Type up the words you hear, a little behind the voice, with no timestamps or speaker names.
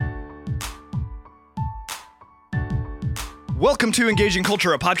Welcome to Engaging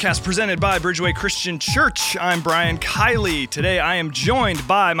Culture, a podcast presented by Bridgeway Christian Church. I'm Brian Kiley. Today I am joined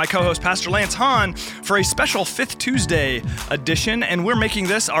by my co-host Pastor Lance Hahn for a special Fifth Tuesday edition, and we're making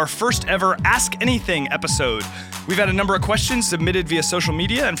this our first ever Ask Anything episode. We've had a number of questions submitted via social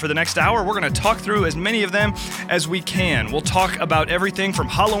media, and for the next hour, we're going to talk through as many of them as we can. We'll talk about everything from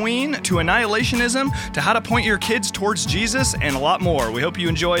Halloween to annihilationism to how to point your kids towards Jesus and a lot more. We hope you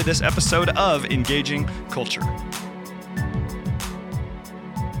enjoy this episode of Engaging Culture.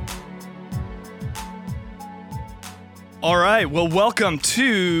 All right, well, welcome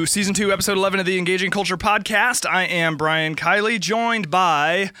to Season 2, Episode 11 of the Engaging Culture podcast. I am Brian Kiley, joined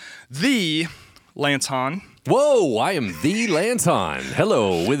by the Lance Hahn. Whoa, I am the Lance Hahn.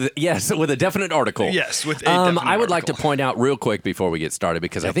 Hello, with a definite article. Yes, with a definite I would like to article. point out real quick before we get started,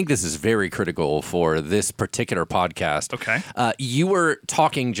 because I think this is very critical for this particular podcast. Okay. You were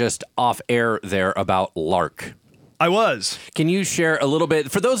talking just off air there about Lark. I was. Can you share a little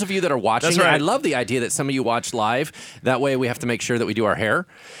bit, for those of you that are watching, That's right. I love the idea that some of you watch live. That way we have to make sure that we do our hair.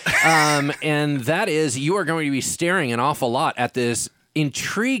 And that is, you are going to be staring an awful lot at this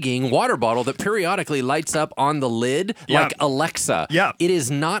intriguing water bottle that periodically lights up on the lid like Alexa. Yeah. It is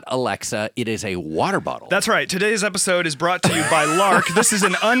not Alexa, it is a water bottle. That's right. Today's episode is brought to you by Lark. This is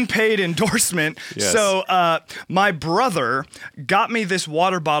an unpaid endorsement. Yes. So my brother got me this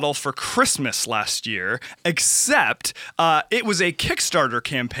water bottle for Christmas last year, except it was a Kickstarter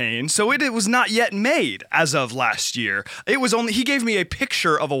campaign, so it was not yet made as of last year. He gave me a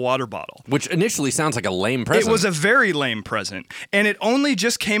picture of a water bottle. Which initially sounds like a lame present. It was a very lame present, and it only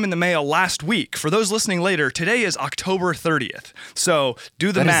just came in the mail last week. For those listening later, today is October 30th. So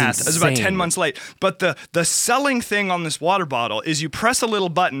do the That is math. It's about 10 insane. months late. But the selling thing on this water bottle is you press a little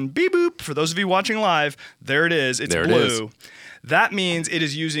button, beep boop. For those of you watching live, there it is. It's There it blue. is. That means it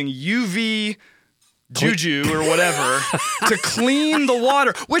is using UV juju or whatever to clean the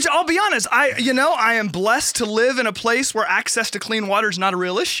water, which I'll be honest, I am blessed to live in a place where access to clean water is not a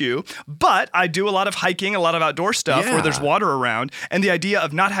real issue, but I do a lot of hiking, a lot of outdoor stuff where there's water around, and the idea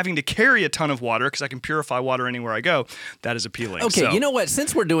of not having to carry a ton of water because I can purify water anywhere I go, that is appealing. Okay, So, you know what?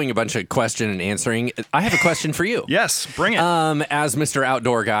 Since we're doing a bunch of question and answering, I have a question for you. yes, bring it. As Mr.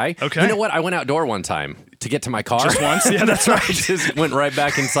 Outdoor Guy. Okay. You know what? I went outdoor one time to get to my car. Just once? Yeah, that's right. I just went right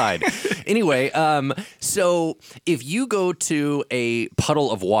back inside. Anyway, so if you go to a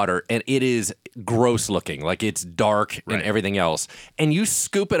puddle of water and it is gross looking, like it's dark and Right. everything else, and you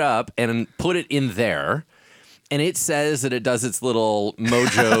scoop it up and put it in there, and it says that it does its little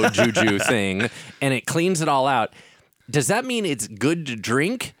mojo juju thing, and it cleans it all out, does that mean it's good to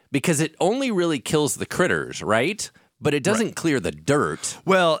drink? Because it only really kills the critters, right? But it doesn't clear the dirt.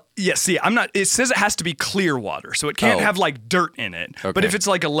 Well, yeah, see, it says it has to be clear water, so it can't Oh. have like dirt in it. But Okay. if it's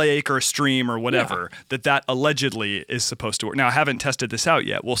like a lake or a stream or whatever, that allegedly is supposed to work. Now, I haven't tested this out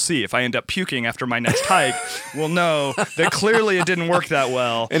yet. We'll see. If I end up puking after my next hike, we'll know that clearly it didn't work that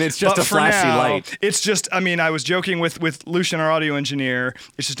well. And it's just But a for flashy now, light. It's just, I was joking with Lucian, our audio engineer.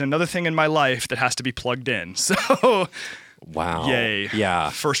 It's just another thing in my life that has to be plugged in. So, Wow. yay. Yeah.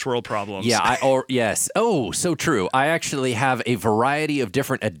 First world problems. Yeah, yes. Oh, so true. I actually have a variety of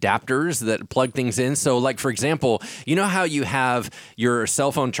different adapters that plug things in. So, like, for example, you know how you have your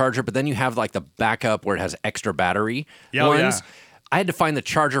cell phone charger, but then you have, like, the backup where it has extra battery Yeah, oh, ones? yeah. I had to find the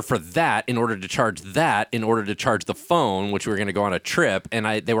charger for that in order to charge the phone, which we were going to go on a trip, and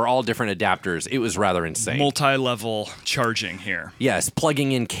they were all different adapters. It was rather insane. Multi-level charging here. Yes,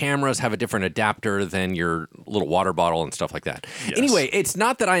 plugging in cameras have a different adapter than your little water bottle and stuff like that. Yes. Anyway, it's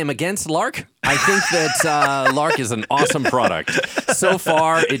not that I am against Lark. I think that Lark is an awesome product. So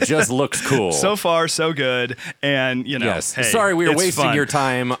far, it just looks cool. So far, so good. And, yes. hey, Sorry, we were it's wasting fun. your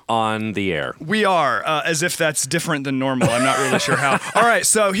time on the air. We are, as if that's different than normal. I'm not really sure how. All right,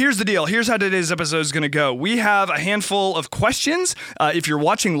 so here's the deal. Here's how today's episode is going to go. We have a handful of questions. If you're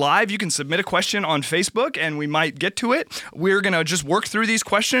watching live, you can submit a question on Facebook, and we might get to it. We're going to just work through these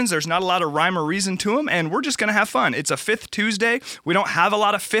questions. There's not a lot of rhyme or reason to them, and we're just going to have fun. It's a Fifth Tuesday. We don't have a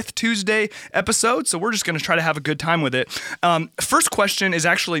lot of Fifth Tuesday episodes, so we're just going to try to have a good time with it. First question is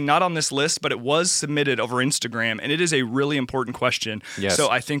actually not on this list, but it was submitted over Instagram, and it is a really important question. Yes. So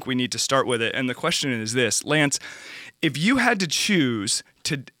I think we need to start with it. And the question is this, Lance, if you had to choose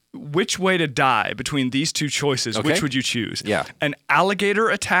which way to die between these two choices, Okay. which would you choose? Yeah. An alligator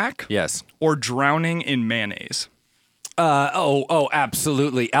attack Yes. or drowning in mayonnaise?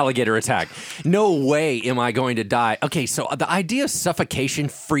 Absolutely. Alligator attack. No way am I going to die. Okay, so the idea of suffocation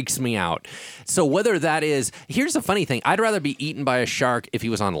freaks me out. So whether that is, here's the funny thing. I'd rather be eaten by a shark if he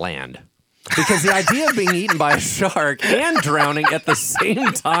was on land. Because the idea of being eaten by a shark and drowning at the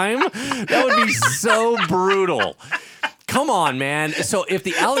same time, that would be so brutal. Come on, man. So if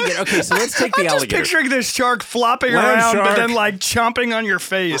the alligator, okay, so let's take the I'm alligator. just picturing this shark flopping Land around, shark. but then like chomping on your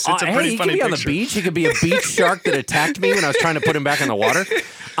face. It's a Hey, pretty he funny could be picture. on the beach. He could be a beach shark that attacked me when I was trying to put him back in the water.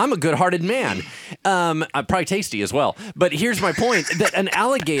 I'm a good-hearted man. Probably tasty as well. But here's my point, that an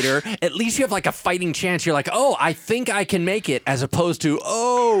alligator, at least you have like a fighting chance. You're like, oh, I think I can make it, as opposed to,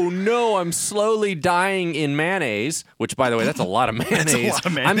 oh, no, I'm slowly dying in mayonnaise, which, by the way, that's a lot of mayonnaise. That's a lot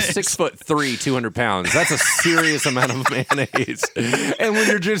of I'm mayonnaise. 6'3", 200 pounds. That's a serious amount of mayonnaise. And when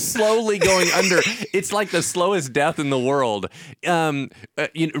you're just slowly going under, it's like the slowest death in the world. You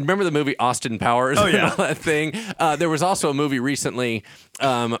remember the movie Austin Powers? Oh, yeah. And all that thing? There was also a movie recently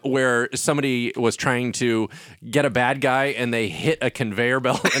where somebody was trying to get a bad guy and they hit a conveyor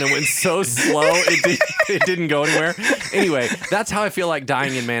belt and it went so slow it didn't go anywhere. Anyway, that's how I feel like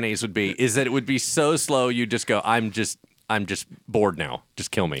dying in mayonnaise would be, is that it would be so slow you just go, I'm just bored now.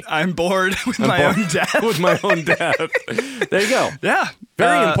 Just kill me. I'm bored with my own death. With my own death. There you go. Yeah.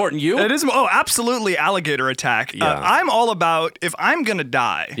 Very important. You? It is. Oh, absolutely. Alligator attack. Yeah. I'm all about, if I'm going to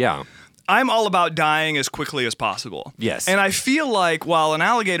die, Yeah. I'm all about dying as quickly as possible. Yes. And I feel like while an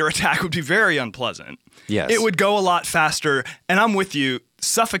alligator attack would be very unpleasant, Yes. it would go a lot faster. And I'm with you.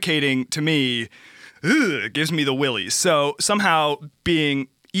 Suffocating to me gives me the willies. So somehow being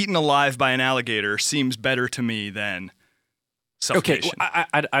eaten alive by an alligator seems better to me than suffocation. Okay,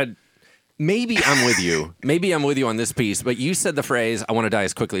 I maybe I'm with you. Maybe I'm with you on this piece, but you said the phrase, I want to die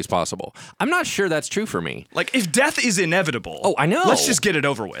as quickly as possible. I'm not sure that's true for me. Like, if death is inevitable, Oh, I know. let's just get it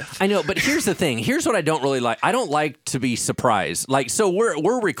over with. I know, but here's the thing. Here's what I don't really like. I don't like to be surprised. Like, so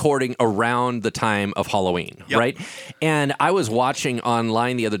we're recording around the time of Halloween, Yep. right? And I was watching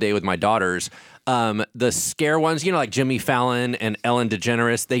online the other day with my daughters, the scare ones, like Jimmy Fallon and Ellen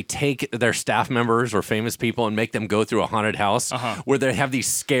DeGeneres, they take their staff members or famous people and make them go through a haunted house where they have these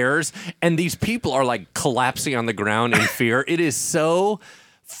scares, and these people are like collapsing on the ground in fear. It is so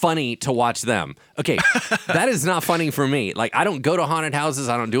funny to watch them. Okay, that is not funny for me. Like, I don't go to haunted houses.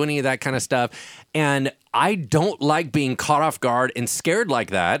 I don't do any of that kind of stuff. And I don't like being caught off guard and scared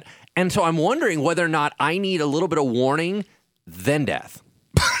like that. And so I'm wondering whether or not I need a little bit of warning, then death.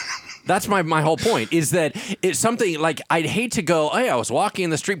 That's my whole point, is that it's something like, I'd hate to go, hey, I was walking in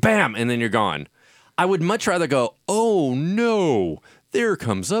the street, bam, and then you're gone. I would much rather go, oh no, there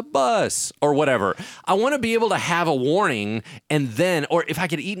comes a bus, or whatever. I want to be able to have a warning, and then, or if I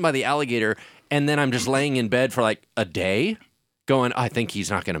get eaten by the alligator, and then I'm just laying in bed for like a day, going, I think he's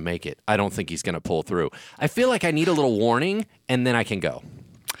not going to make it. I don't think he's going to pull through. I feel like I need a little warning, and then I can go.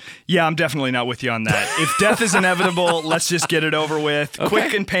 Yeah, I'm definitely not with you on that. If death is inevitable, let's just get it over with. Okay.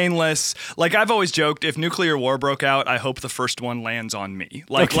 Quick and painless. Like, I've always joked, if nuclear war broke out, I hope the first one lands on me.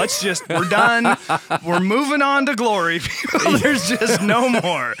 Like, we're done. We're moving on to glory. There's just no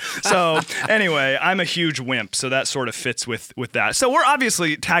more. So anyway, I'm a huge wimp, so that sort of fits with that. So we're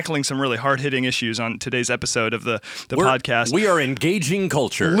obviously tackling some really hard-hitting issues on today's episode of the podcast. We are engaging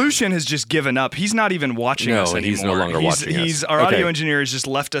culture. Lucian has just given up. He's not even watching us anymore. He's no longer watching us. Our audio engineer has just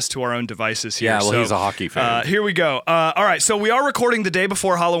left us to our own devices here. Yeah, well, he's a hockey fan. Here we go. All right, so we are recording the day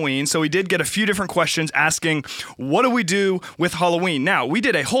before Halloween, so we did get a few different questions asking, what do we do with Halloween? Now, we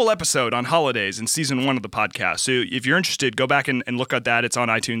did a whole episode on holidays in season 1 of the podcast, so if you're interested, go back and look at that. It's on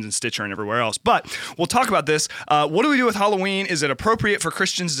iTunes and Stitcher and everywhere else. But we'll talk about this. What do we do with Halloween? Is it appropriate for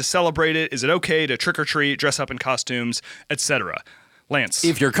Christians to celebrate it? Is it okay to trick-or-treat, dress up in costumes, etc.? Lance.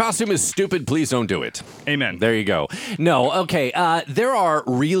 If your costume is stupid, please don't do it. Amen. There you go. No, okay. There are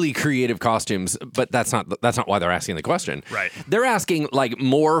really creative costumes, but that's not why they're asking the question. Right. They're asking like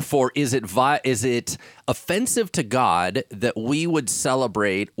more for is it offensive to God that we would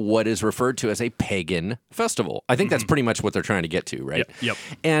celebrate what is referred to as a pagan festival? I think that's pretty much what they're trying to get to, right? Yep.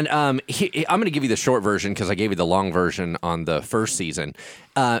 And I'm going to give you the short version because I gave you the long version on the first season.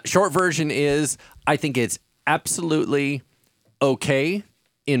 Short version is I think it's absolutely okay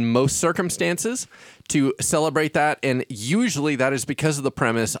in most circumstances to celebrate that, and usually that is because of the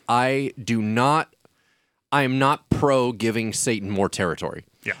premise I am not pro giving Satan more territory.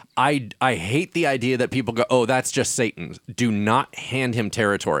 Yeah. I hate the idea that people go, oh, that's just Satan. Do not hand him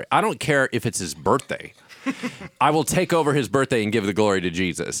territory. I don't care if it's his birthday. I will take over his birthday and give the glory to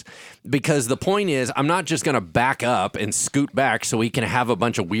Jesus. Because the point is, I'm not just going to back up and scoot back so he can have a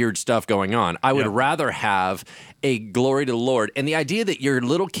bunch of weird stuff going on. I would rather have a glory to the Lord. And the idea that your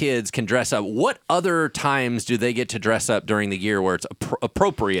little kids can dress up, what other times do they get to dress up during the year where it's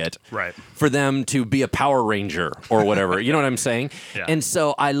appropriate for them to be a Power Ranger or whatever? You know what I'm saying? Yeah. And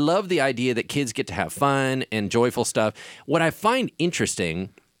so I love the idea that kids get to have fun and joyful stuff. What I find interesting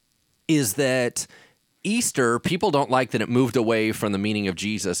is that Easter, people don't like that it moved away from the meaning of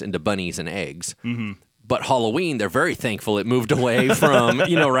Jesus into bunnies and eggs. Mm-hmm. But Halloween, they're very thankful it moved away from,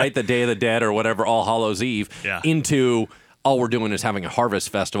 right, the Day of the Dead or whatever, All Hallows Eve, into all we're doing is having a harvest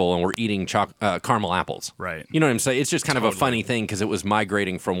festival and we're eating caramel apples. Right. You know what I'm saying? It's just kind of a funny thing because it was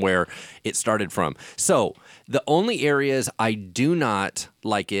migrating from where it started from. So the only areas I do not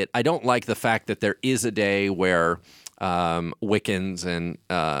like it, I don't like the fact that there is a day where Wiccans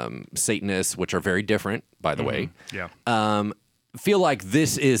and Satanists, which are very different, by the way, feel like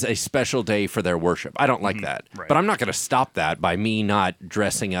this is a special day for their worship. I don't like that. Right. But I'm not going to stop that by me not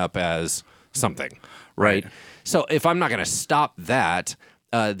dressing up as something, right? So if I'm not going to stop that,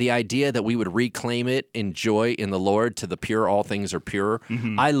 the idea that we would reclaim it in joy in the Lord, to the pure, all things are pure.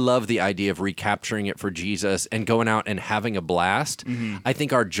 I love the idea of recapturing it for Jesus and going out and having a blast. I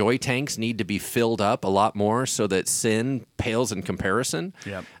think our joy tanks need to be filled up a lot more so that sin pales in comparison.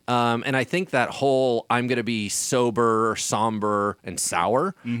 And I think that whole I'm going to be sober, somber, and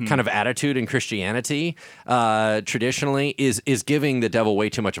sour kind of attitude in Christianity traditionally is giving the devil way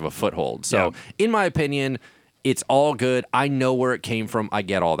too much of a foothold. So in my opinion, it's all good. I know where it came from. I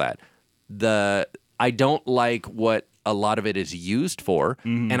get all that. I don't like what a lot of it is used for,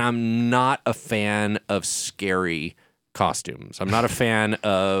 and I'm not a fan of scary costumes. I'm not a fan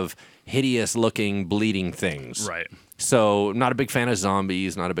of hideous-looking, bleeding things. Right. So, not a big fan of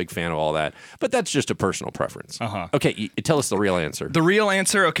zombies, not a big fan of all that. But that's just a personal preference. Okay, tell us the real answer. The real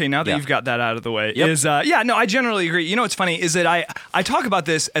answer, okay, now that you've got that out of the way, is, I generally agree. You know what's funny is that I talk about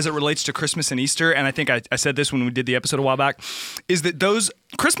this as it relates to Christmas and Easter, and I think I said this when we did the episode a while back, is that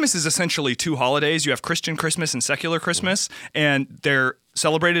Christmas is essentially two holidays. You have Christian Christmas and secular Christmas, and they're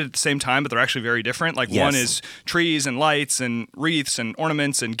celebrated at the same time, but they're actually very different. Like one is trees and lights and wreaths and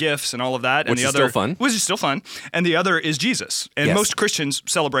ornaments and gifts and all of that. And the other, which is still fun. And the other is Jesus. And most Christians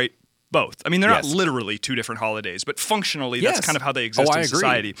celebrate both. I mean, they're not literally two different holidays, but functionally, that's kind of how they exist in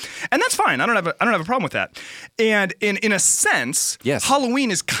society. And that's fine. I don't have a problem with that. And in a sense, Halloween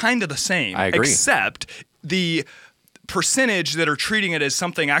is kind of the same, except the percentage that are treating it as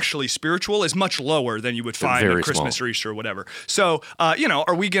something actually spiritual is much lower than you would find at Christmas or Easter or whatever. So,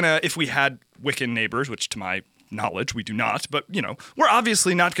 are we going to, if we had Wiccan neighbors, which to my knowledge we do not, but we're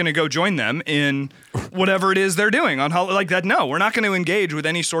obviously not going to go join them in whatever it is they're doing on like that. No, we're not going to engage with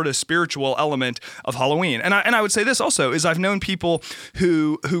any sort of spiritual element of Halloween. And I would say this also is I've known people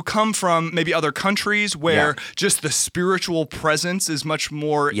who come from maybe other countries where just the spiritual presence is much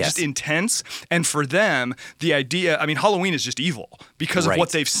more just intense. And for them, the idea, I mean, Halloween is just evil because of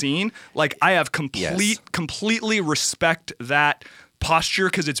what they've seen. Like I have completely respect that posture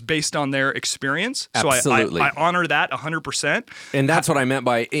because it's based on their experience. Absolutely. So I honor that 100%. And that's what I meant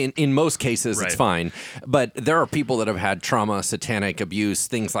by in most cases it's fine. But there are people that have had trauma, satanic abuse,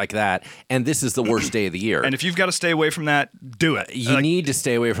 things like that, and this is the worst day of the year. And if you've got to stay away from that, do it. You need to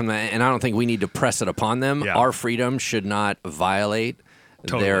stay away from that, and I don't think we need to press it upon them. Our freedom should not violate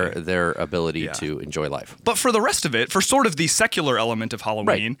their ability to enjoy life. But for the rest of it, for sort of the secular element of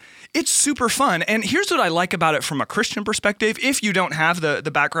Halloween, it's super fun. And here's what I like about it from a Christian perspective. If you don't have the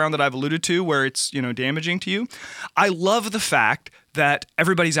background that I've alluded to where it's, damaging to you, I love the fact that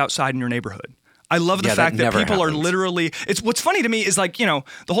everybody's outside in your neighborhood. I love the fact that people are literally, what's funny to me is like, the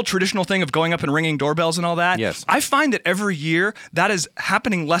whole traditional thing of going up and ringing doorbells and all that. Yes. I find that every year that is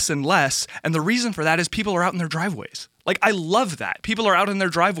happening less and less. And the reason for that is people are out in their driveways. Like, I love that. People are out in their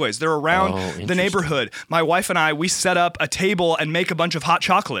driveways. They're around the neighborhood. My wife and I, we set up a table and make a bunch of hot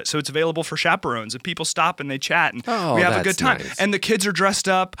chocolate. So it's available for chaperones. And people stop and they chat. And we have a good time. Nice. And the kids are dressed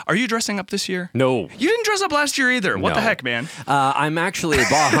up. Are you dressing up this year? No. You didn't dress up last year either. What the heck, man? I'm actually a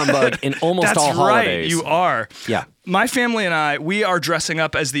bah humbug in almost all holidays. That's right. You are. Yeah. My family and we are dressing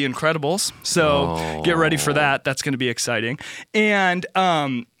up as the Incredibles. So get ready for that. That's going to be exciting. And,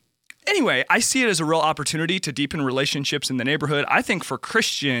 anyway, I see it as a real opportunity to deepen relationships in the neighborhood. I think for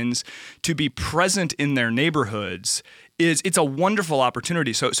Christians to be present in their neighborhoods it's a wonderful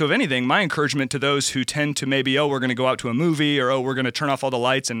opportunity. So if anything, my encouragement to those who tend to maybe, we're going to go out to a movie or, we're going to turn off all the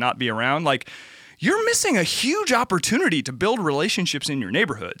lights and not be around, like, you're missing a huge opportunity to build relationships in your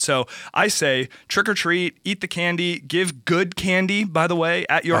neighborhood. So I say trick or treat, eat the candy, give good candy, by the way,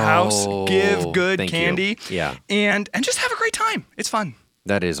 at your house. Give good candy. Yeah. And just have a great time. It's fun.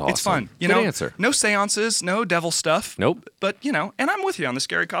 That is awesome. It's fun. Good answer. No seances, no devil stuff. Nope. But, and I'm with you on the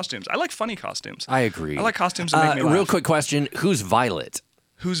scary costumes. I like funny costumes. I agree. I like costumes that make me laugh. Real quick question. Who's Violet?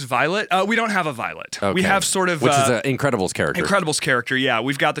 Who's Violet? We don't have a Violet. Okay. We have sort of... Which is an Incredibles character. Incredibles character, yeah.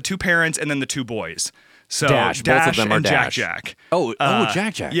 We've got the two parents and then the two boys. So Dash. Both of them are and Dash. Jack. Oh,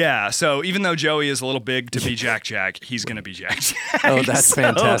 Jack. Yeah. So even though Joey is a little big to be Jack, he's going to be Jack. Oh, that's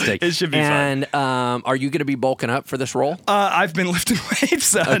fantastic. It should be fun. fun. And are you going to be bulking up for this role? I've been lifting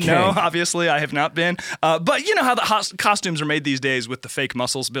weights. Okay. No, obviously I have not been. But you know how the costumes are made these days with the fake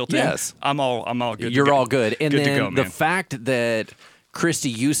muscles built in? Yes. I'm all good. You're all good. And good then to go, the man. fact that Christy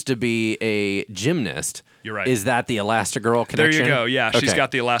used to be a gymnast. You're right. Is that the Elastigirl connection? There you go. Yeah, she's Okay.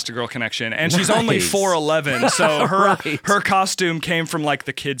 got the Elastigirl connection, and she's only Nice. 4'11", so Right. her costume came from like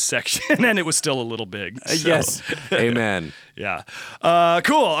the kids section, and it was still a little big. So, Yes. Amen. Yeah.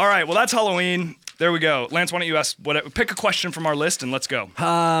 Cool. All right. Well, that's Halloween. There we go. Lance, why don't you pick a question from our list and let's go.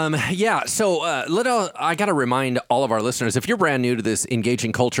 Yeah, so I got to remind all of our listeners, if you're brand new to this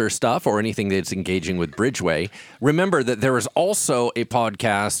engaging culture stuff or anything that's engaging with Bridgeway, remember that there is also a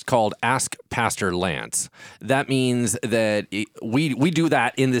podcast called Ask Pastor Lance. That means that we do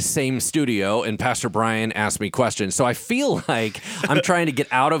that in the same studio, and Pastor Brian asks me questions. So I feel like I'm trying to get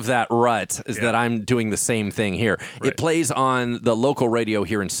out of that rut, that I'm doing the same thing here. Right. It plays on the local radio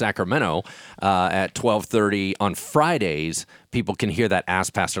here in Sacramento at 12:30 on Fridays. People can hear that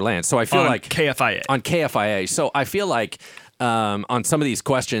Ask Pastor Lance. So I feel like KFIA. on KFIA. So I feel like on some of these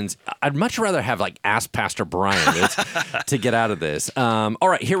questions, I'd much rather have like Ask Pastor Brian to get out of this. All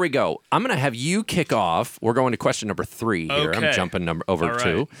right, here we go. I'm going to have you kick off. We're going to question number 3 here. Okay. I'm jumping over All right.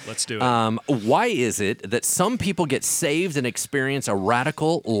 2. Let's do it. Why is it that some people get saved and experience a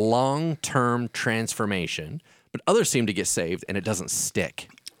radical long-term transformation, but others seem to get saved and it doesn't stick?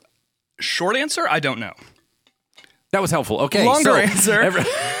 Short answer, I don't know. That was helpful. Okay. Longer so answer.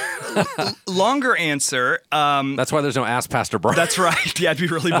 Longer answer. That's why there's no Ask Pastor Brian. That's right. Yeah, it'd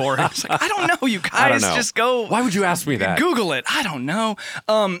be really boring. It's like, I don't know, you guys. I don't know. Just go. Why would you ask me that? Google it. I don't know.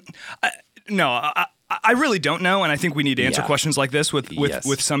 I really don't know, and I think we need to answer questions like this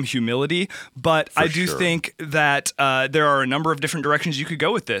with some humility. But I do think that there are a number of different directions you could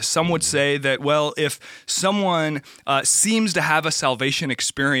go with this. Some would say that, well, if someone seems to have a salvation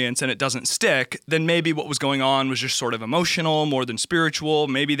experience and it doesn't stick, then maybe what was going on was just sort of emotional more than spiritual.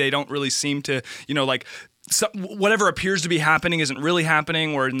 Maybe they don't really seem to, so whatever appears to be happening isn't really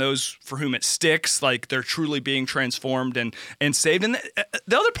happening, or in those for whom it sticks, like they're truly being transformed and saved. And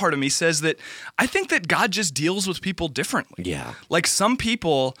the other part of me says that I think that God just deals with people differently. Yeah. Like some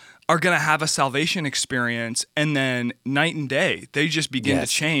people are going to have a salvation experience and then night and day, they just begin to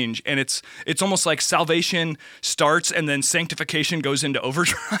change. And it's almost like salvation starts and then sanctification goes into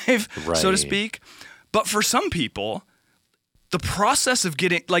overdrive, so to speak. But for some people, the process of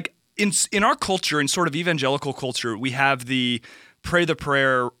getting, like, in our culture, in sort of evangelical culture, we have the pray the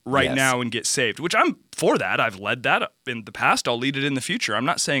prayer right now and get saved, which I'm for that. I've led that in the past. I'll lead it in the future. I'm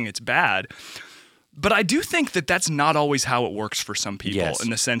not saying it's bad. But I do think that that's not always how it works for some people,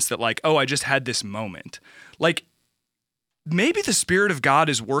 in the sense that, like, oh, I just had this moment. Like, maybe the Spirit of God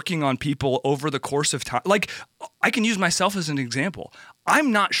is working on people over the course of time. Like, I can use myself as an example.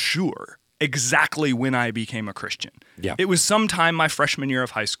 I'm not sure exactly when I became a Christian. Yeah. It was sometime my freshman year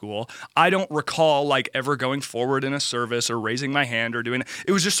of high school. I don't recall like ever going forward in a service or raising my hand or doing it.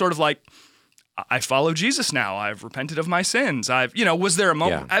 It was just sort of like, I follow Jesus now. I've repented of my sins. Was there a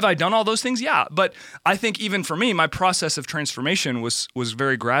moment? Have I done all those things? Yeah. But I think even for me, my process of transformation was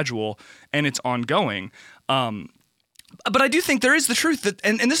very gradual and it's ongoing. But I do think there is the truth that,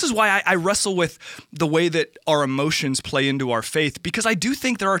 and this is why I wrestle with the way that our emotions play into our faith, because I do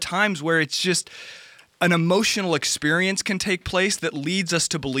think there are times where it's just an emotional experience can take place that leads us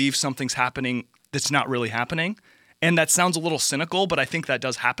to believe something's happening that's not really happening. And that sounds a little cynical, but I think that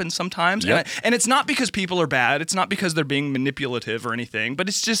does happen sometimes. Yep. And it's not because people are bad. It's not because they're being manipulative or anything, but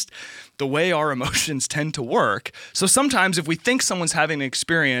it's just the way our emotions tend to work. So sometimes if we think someone's having an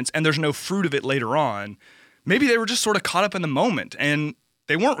experience and there's no fruit of it later on, maybe they were just sort of caught up in the moment and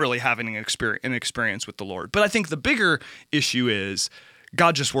they weren't really having an experience with the Lord. But I think the bigger issue is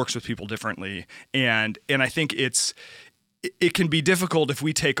God just works with people differently. And I think it can be difficult if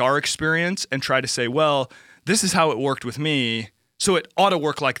we take our experience and try to say, well, this is how it worked with me, so it ought to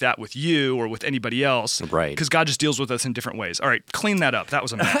work like that with you or with anybody else. Right. Because God just deals with us in different ways. All right, clean that up. That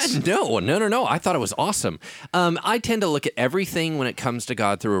was a mess. No. I thought it was awesome. I tend to look at everything when it comes to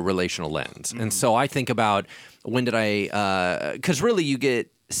God through a relational lens. And so I think about when did because really you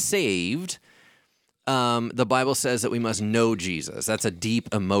get saved. The Bible says that we must know Jesus. That's a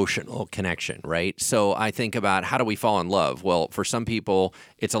deep emotional connection, right? So I think about how do we fall in love? Well, for some people,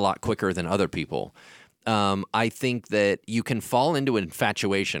 it's a lot quicker than other people. I think that you can fall into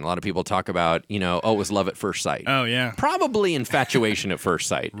infatuation. A lot of people talk about, it was love at first sight. Oh, yeah. Probably infatuation at first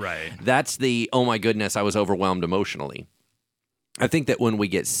sight. Right. That's the, oh my goodness, I was overwhelmed emotionally. I think that when we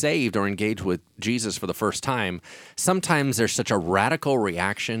get saved or engage with Jesus for the first time, sometimes there's such a radical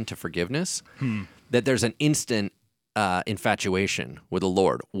reaction to forgiveness that there's an instant infatuation with the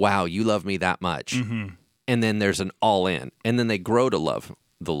Lord. Wow, you love me that much. And then there's an all in, and then they grow to love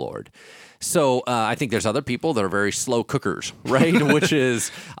the Lord. So I think there's other people that are very slow cookers, right? Which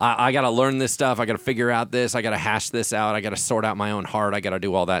is, I got to learn this stuff. I got to figure out this. I got to hash this out. I got to sort out my own heart. I got to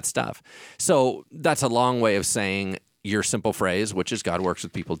do all that stuff. So that's a long way of saying your simple phrase, which is God works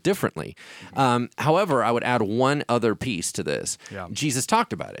with people differently. However, I would add one other piece to this. Yeah. Jesus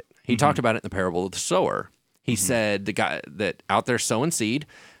talked about it. He talked about it in the parable of the sower. He said the guy that out there sowing seed,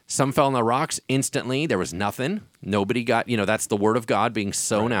 some fell on the rocks instantly. There was nothing. Nobody got, that's the word of God being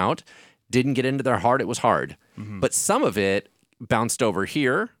sown out. Didn't get into their heart. It was hard. But some of it bounced over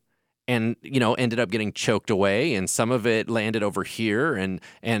here and, ended up getting choked away. And some of it landed over here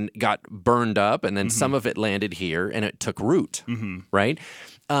and got burned up. And then some of it landed here and it took root, right?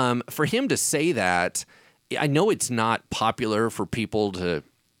 For him to say that, I know it's not popular for people to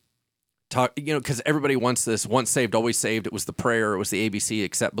talk, because everybody wants this once saved, always saved. It was the prayer. It was the ABC,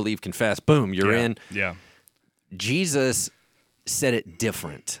 accept, believe, confess. Boom, you're in. Yeah. Jesus said it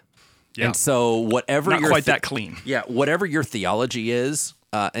different. Yeah. And so whatever Not quite that clean. Yeah, whatever your theology is,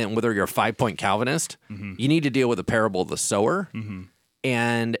 and whether you're a 5-point Calvinist, you need to deal with the parable of the sower.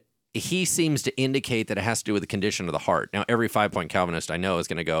 And he seems to indicate that it has to do with the condition of the heart. Now, every 5-point Calvinist I know is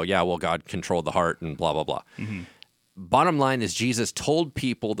going to go, yeah, well, God controlled the heart and blah, blah, blah. Bottom line is Jesus told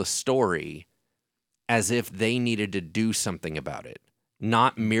people the story as if they needed to do something about it,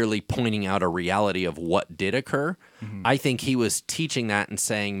 not merely pointing out a reality of what did occur. I think he was teaching that and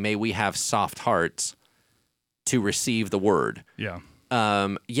saying, may we have soft hearts to receive the word. Yeah.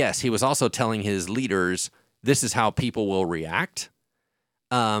 Yes, he was also telling his leaders, this is how people will react.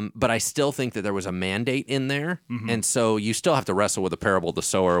 But I still think that there was a mandate in there. And so you still have to wrestle with the parable of the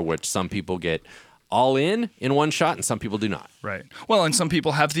sower, which some people get all in one shot and some people do not. Right. Well, and some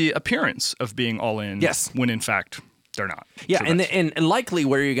people have the appearance of being all in. Yes. When in fact they're not. Yeah, So and likely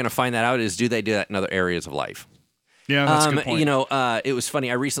where you're going to find that out is, do they do that in other areas of life? Yeah, that's a good point. It was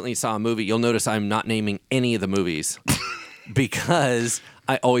funny. I recently saw a movie. You'll notice I'm not naming any of the movies because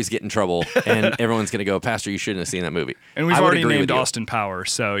I always get in trouble, and everyone's going to go, Pastor, you shouldn't have seen that movie. And we've I would already agree named with you. Austin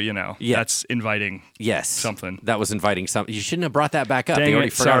Powers, so, that's inviting something. That was inviting something. You shouldn't have brought that back up. Dang They already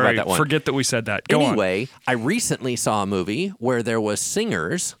it, forgot sorry. about that one. Forget that we said that. Go on. Anyway, I recently saw a movie where there was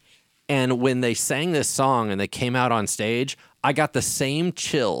singers, and when they sang this song and they came out on stage, I got the same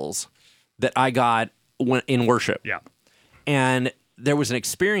chills that I got in worship. Yeah. And there was an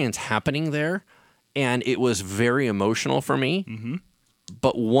experience happening there, and it was very emotional for me.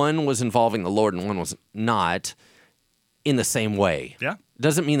 But one was involving the Lord and one was not in the same way. Yeah.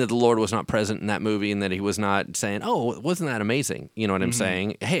 Doesn't mean that the Lord was not present in that movie and that he was not saying, oh, wasn't that amazing? You know what I'm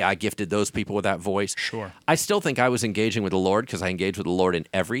saying? Hey, I gifted those people with that voice. Sure. I still think I was engaging with the Lord because I engage with the Lord in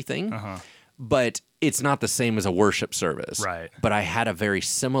everything. But it's not the same as a worship service. Right. But I had a very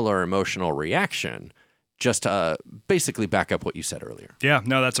similar emotional reaction, just to basically back up what you said earlier. Yeah,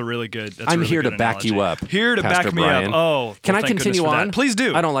 no, that's a really good. That's a I'm really here good to back you analogy. up. Here to Pastor back me Brian. up. Oh, Can well, I thank continue goodness for on? that. Please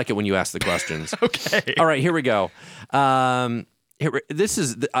do. I don't like it when you ask the questions. Okay. All right, here we go. This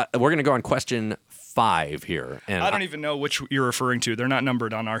is we're going to go on question 5 here. And I don't even know which you're referring to. They're not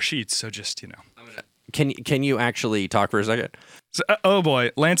numbered on our sheets, so just Can you actually talk for a second? So, oh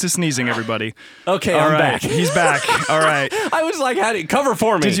boy, Lance is sneezing. Everybody. Okay, All I'm right, back. He's back. All right. I was like, how do you cover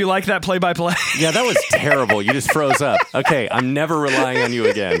for me? Did you like that play-by-play? Yeah, that was terrible. You just froze up. Okay, I'm never relying on you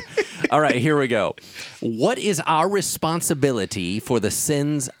again. All right, here we go. What is our responsibility for the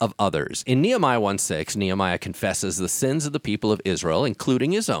sins of others? In Nehemiah 1:6, Nehemiah confesses the sins of the people of Israel,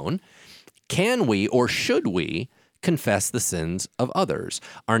 including his own. Can we or should we confess the sins of others?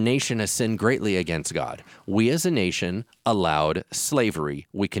 Our nation has sinned greatly against God. We as a nation allowed slavery.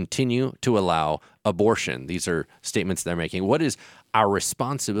 We continue to allow abortion. These are statements they're making. What is our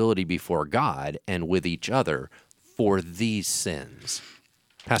responsibility before God and with each other for these sins?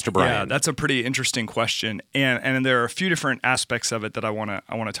 Pastor Brian. Yeah, that's a pretty interesting question, and there are a few different aspects of it that I want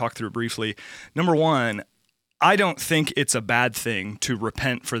to talk through briefly. Number one, I don't think it's a bad thing to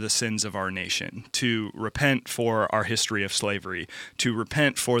repent for the sins of our nation, to repent for our history of slavery, to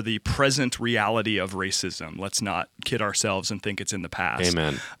repent for the present reality of racism. Let's not kid ourselves and think it's in the past.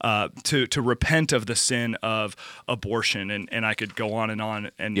 Amen. To repent of the sin of abortion, and I could go on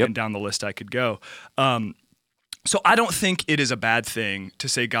and down the list I could go. So I don't think it is a bad thing to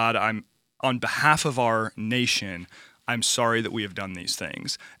say, God, I'm on behalf of our nation, I'm sorry that we have done these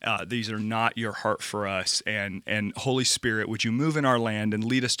things. These are not your heart for us. And Holy Spirit, would you move in our land and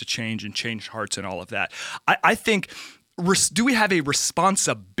lead us to change and change hearts and all of that? I think do we have a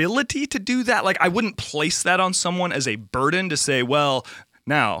responsibility to do that? Like, I wouldn't place that on someone as a burden to say, well,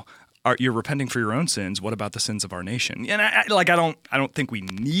 now you're repenting for your own sins. What about the sins of our nation? And I don't think we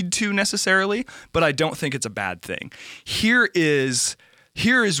need to necessarily, but I don't think it's a bad thing. Here is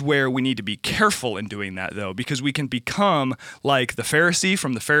where we need to be careful in doing that, though, because we can become like the Pharisee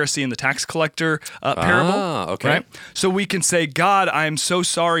from the Pharisee and the tax collector parable. Okay. Right? So we can say, God, I am so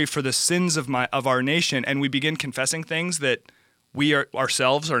sorry for the sins of our nation, and we begin confessing things that we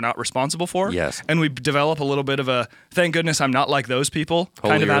ourselves are not responsible for. Yes. And we develop a little bit of a, thank goodness I'm not like those people kind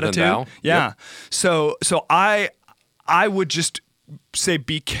of Holier than attitude. thou. Yeah. Yep. So I would just say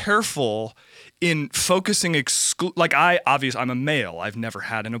be careful in focusing I'm a male. I've never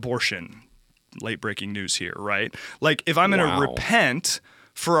had an abortion. Late breaking news here, right? Like, if I'm going to repent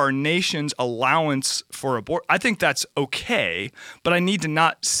for our nation's allowance for abortion, I think that's okay, but I need to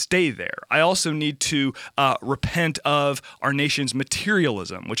not stay there. I also need to repent of our nation's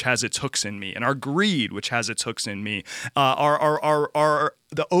materialism, which has its hooks in me, and our greed, which has its hooks in me,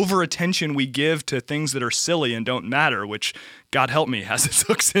 the over-attention we give to things that are silly and don't matter, which, God help me, has its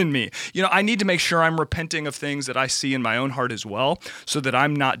hooks in me. I need to make sure I'm repenting of things that I see in my own heart as well, so that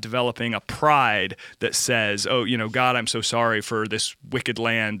I'm not developing a pride that says, oh, God, I'm so sorry for this wicked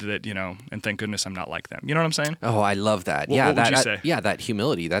land that, and thank goodness I'm not like them. You know what I'm saying? Oh, I love that. What would you say? Yeah, that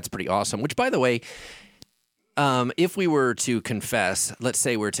humility, that's pretty awesome. Which, by the way, if we were to confess, let's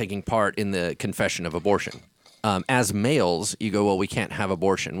say we're taking part in the confession of abortion. As males, you go, well, we can't have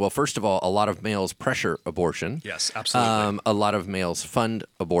abortion. Well, first of all, a lot of males pressure abortion. Yes, absolutely. A lot of males fund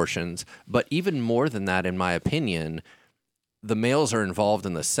abortions. But even more than that, in my opinion, the males are involved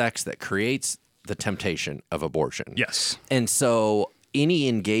in the sex that creates the temptation of abortion. Yes. And so any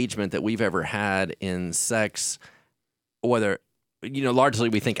engagement that we've ever had in sex, whether, largely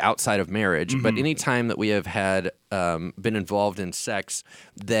we think outside of marriage, but any time that we have had been involved in sex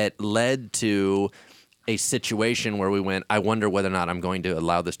that led to a situation where we went, I wonder whether or not I'm going to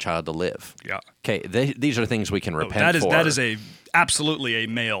allow this child to live. Yeah. Okay, these are things we can repent for. That is absolutely a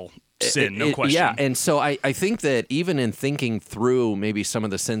male sin, no question. Yeah, and so I think that even in thinking through maybe some of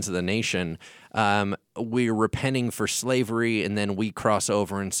the sins of the nation, we're repenting for slavery, and then we cross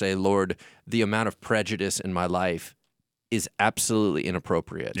over and say, Lord, the amount of prejudice in my life is absolutely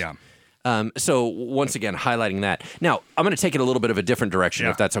inappropriate. Yeah. So once again, highlighting that. Now, I'm going to take it a little bit of a different direction,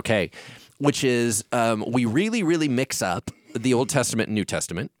 if that's okay, which is we really, really mix up the Old Testament and New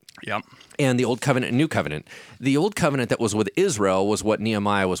Testament. Yeah. And the Old Covenant and New Covenant. The Old Covenant that was with Israel was what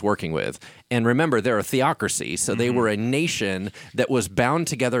Nehemiah was working with. And remember, they're a theocracy, so they were a nation that was bound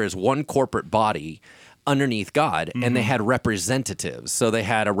together as one corporate body underneath God, and they had representatives. So they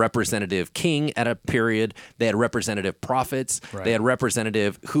had a representative king at a period, they had representative prophets, they had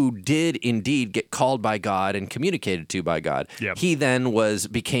representative who did indeed get called by God and communicated to by God. Yep. He then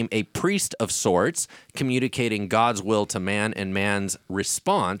became a priest of sorts, communicating God's will to man and man's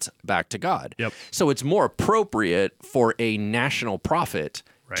response back to God. Yep. So it's more appropriate for a national prophet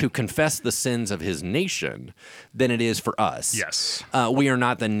to confess the sins of his nation than it is for us. Yes. We are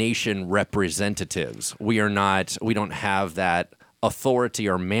not the nation representatives. We don't have that authority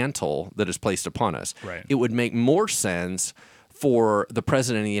or mantle that is placed upon us. Right. It would make more sense for the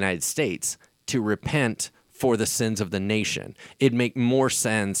President of the United States to repent for the sins of the nation. It'd make more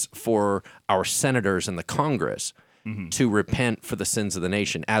sense for our senators in the Congress to repent for the sins of the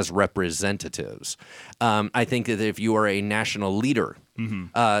nation as representatives. I think that if you are a national leader,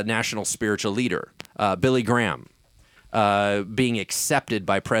 national spiritual leader, Billy Graham, being accepted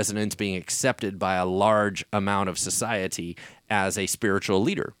by presidents, being accepted by a large amount of society as a spiritual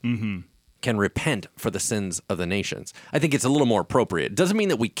leader, can repent for the sins of the nations. I think it's a little more appropriate. It doesn't mean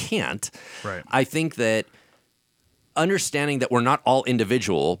that we can't. Right. I think that understanding that we're not all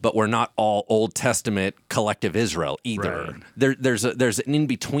individual, but we're not all Old Testament collective Israel either. Right. There's an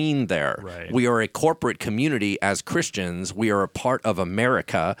in-between there. Right. We are a corporate community as Christians. We are a part of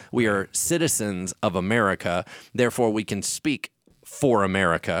America. We are citizens of America. Therefore, we can speak for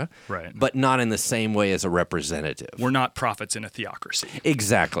America, but not in the same way as a representative. We're not prophets in a theocracy.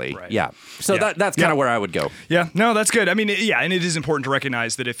 Exactly. Right. Yeah. So that's kind of where I would go. Yeah. No, that's good. I mean, and it is important to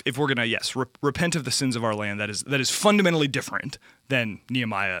recognize that if we're going to, repent of the sins of our land, that is fundamentally different than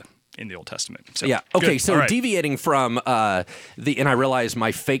Nehemiah in the Old Testament. So, yeah. Okay. good. So All right. deviating from and I realized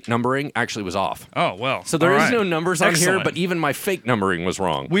my fake numbering actually was off. Oh, well. So there all is right. no numbers on Excellent. here, but even my fake numbering was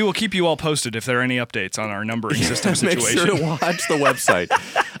wrong. We will keep you all posted if there are any updates on our numbering system situation. Make sure to watch the website.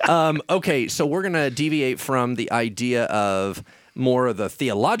 Okay, so we're going to deviate from the idea of more of the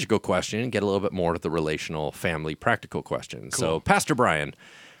theological question and get a little bit more of the relational, family, practical question. Cool. So, Pastor Brian,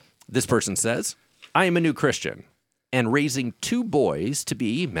 this person says, I am a new Christian. and raising 2 boys to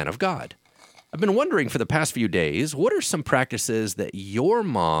be men of God. I've been wondering for the past few days, what are some practices that your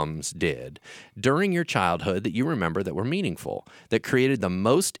moms did during your childhood that you remember that were meaningful, that created the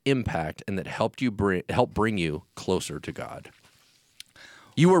most impact, and that helped you bring you closer to God?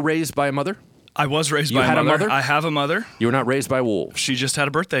 You were raised by a mother? I was raised You by had a a mother. mother? I have a mother. You were not raised by wolves. She just had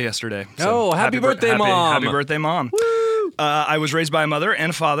a birthday yesterday. Oh, happy birthday, Mom. Happy birthday, Mom. I was raised by a mother and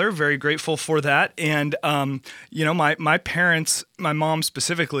a father. Very grateful for that. And, my parents, my mom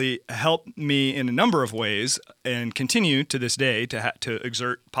specifically, helped me in a number of ways and continue to this day to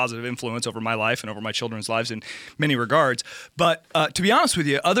exert positive influence over my life and over my children's lives in many regards. But to be honest with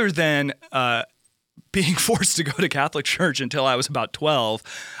you, other than being forced to go to Catholic church until I was about 12,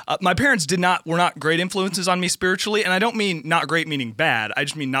 my parents were not great influences on me spiritually. And I don't mean not great meaning bad. I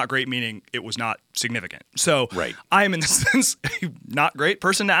just mean not great meaning it was not significant. So Right. I am in this sense a not great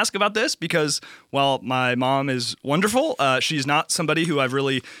person to ask about this because, while my mom is wonderful, she's not somebody who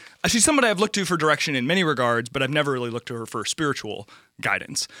she's somebody I've looked to for direction in many regards, but I've never really looked to her for spiritual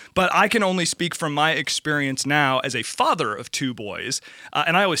guidance. But I can only speak from my experience now as a father of 2 boys.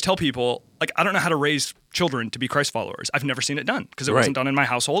 And I always tell people, I don't know how to raise children to be Christ followers. I've never seen it done because it wasn't done in my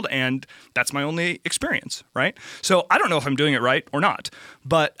household, and that's my only experience, right? So I don't know if I'm doing it right or not.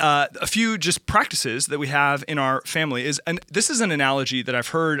 But a few just practices that we have in our family and this is an analogy that I've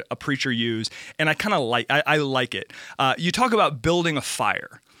heard a preacher use, and I kind of I like it. You talk about building a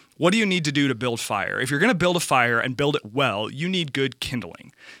fire. What do you need to do to build fire? If you're going to build a fire and build it well, you need good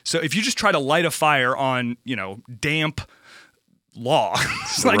kindling. So if you just try to light a fire on, damp log,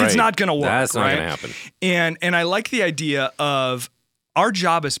 it's not going to work. That's not right? going to happen. And I like the idea of our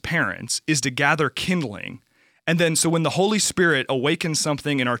job as parents is to gather kindling. And then so when the Holy Spirit awakens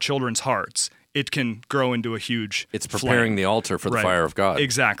something in our children's hearts, it can grow into a huge It's preparing flame. the altar for the fire of God.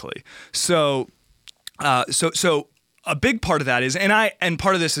 Exactly. So a big part of that is, and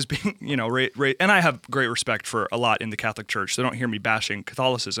part of this is being, and I have great respect for a lot in the Catholic Church, so don't hear me bashing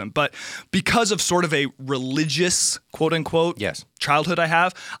Catholicism, but because of sort of a religious, quote unquote, childhood I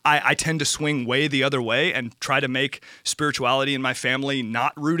have, I tend to swing way the other way and try to make spirituality in my family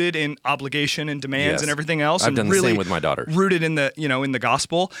not rooted in obligation and demands and everything else. I've done the same with my daughter. Rooted in the, in the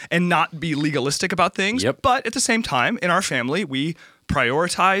gospel and not be legalistic about things. Yep. But at the same time, in our family, we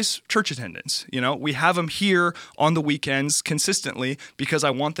prioritize church attendance. We have them here on the weekends consistently because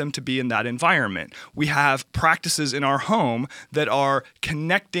I want them to be in that environment. We have practices in our home that are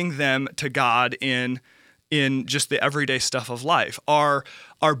connecting them to God in just the everyday stuff of life. Our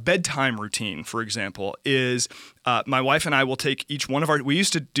bedtime routine, for example, is my wife and I will take each one of we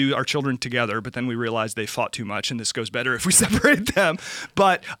used to do our children together, but then we realized they fought too much and this goes better if we separate them.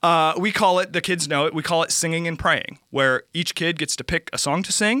 But we call it, the kids know it, we call it singing and praying, where each kid gets to pick a song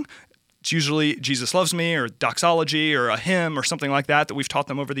to sing. It's usually Jesus Loves Me or doxology or a hymn or something like that we've taught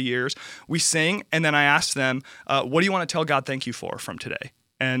them over the years. We sing, and then I ask them, what do you want to tell God thank you for from today?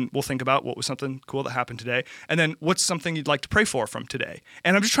 And we'll think about what was something cool that happened today. And then what's something you'd like to pray for from today?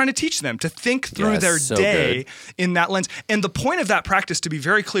 And I'm just trying to teach them to think through their day in that lens. And the point of that practice, to be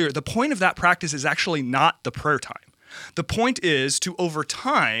very clear, the point of that practice is actually not the prayer time. The point is to, over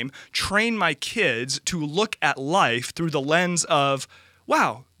time, train my kids to look at life through the lens of,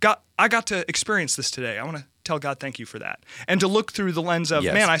 wow, God, I got to experience this today. I want to tell God thank you for that. And to look through the lens of,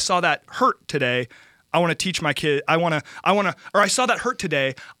 man, I saw that hurt today. I want to teach my kid, or I saw that hurt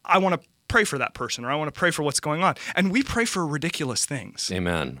today. I want to pray for that person, or I want to pray for what's going on. And we pray for ridiculous things.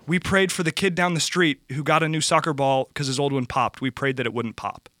 Amen. We prayed for the kid down the street who got a new soccer ball because his old one popped. We prayed that it wouldn't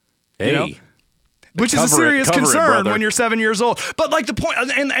pop. Hey. Which is a serious concern when you're 7 years old. But the point,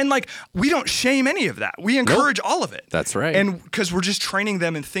 and we don't shame any of that. We encourage all of it. That's right. And because we're just training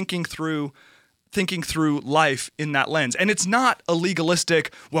them and thinking through life in that lens. And it's not a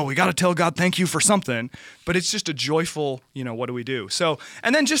legalistic, well, we got to tell God thank you for something, but it's just a joyful, what do we do? So,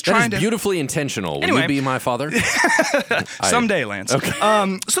 and then just trying to... That is beautifully intentional. Will you be my father? Someday, Lance. Okay.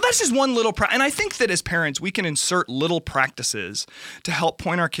 So that's just one little... and I think that as parents, we can insert little practices to help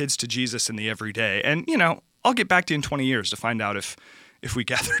point our kids to Jesus in the everyday. And, I'll get back to you in 20 years to find out if we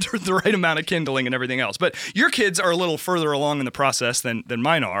gathered the right amount of kindling and everything else. But your kids are a little further along in the process than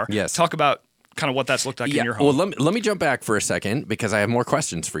mine are. Yes. Talk about kind of what that's looked like in your home. Well, let me jump back for a second because I have more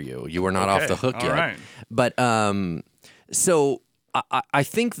questions for you. You were not off the hook yet. Right. But so I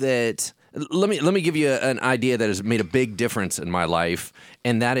think that let me give you an idea that has made a big difference in my life,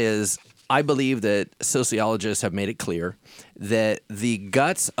 and that is I believe that sociologists have made it clear that the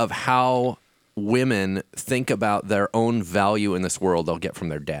guts of how women think about their own value in this world they'll get from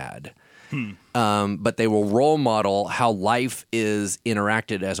their dad. But they will role model how life is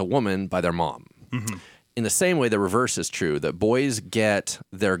interacted as a woman by their mom. Mm-hmm. in the same way, the reverse is true, that boys get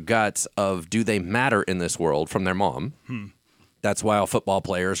their guts of do they matter in this world from their mom. That's why all football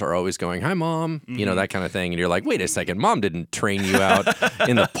players are always going, hi, Mom, that kind of thing. And you're like, wait a second, Mom didn't train you out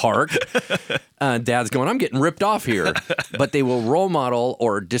in the park. Dad's going, I'm getting ripped off here. But they will role model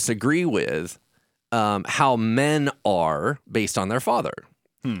or disagree with how men are based on their father.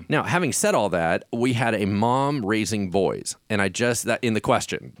 Now, having said all that, we had a mom raising boys, and that in the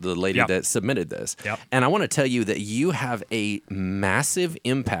question, the lady that submitted this, and I want to tell you that you have a massive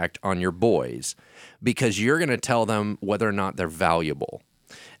impact on your boys because you're going to tell them whether or not they're valuable.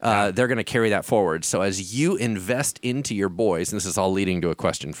 They're going to carry that forward. So as you invest into your boys, and this is all leading to a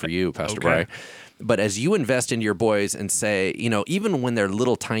question for you, Pastor Bry, but as you invest into your boys and say, even when they're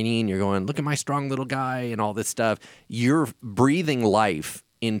little tiny and you're going, look at my strong little guy and all this stuff, you're breathing life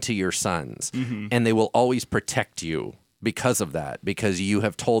into your sons, and they will always protect you because of that, because you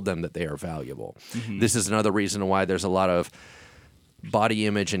have told them that they are valuable. This is another reason why there's a lot of body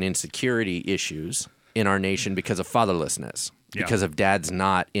image and insecurity issues in our nation because of fatherlessness, because of dads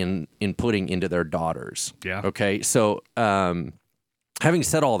not inputting into their daughters. Okay, so having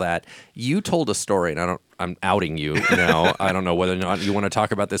said all that, you told a story, and I'm outing you now. I don't know whether or not you want to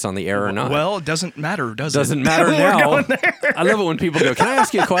talk about this on the air or not. Well, it doesn't matter, does it? Doesn't matter now. I love it when people go, can I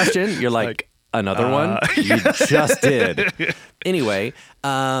ask you a question? You're like another one? You just did. Anyway,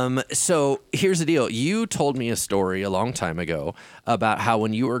 so here's the deal. You told me a story a long time ago about how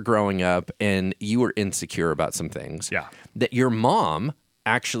when you were growing up and you were insecure about some things, that your mom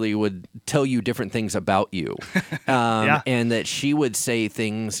actually would tell you different things about you. And that she would say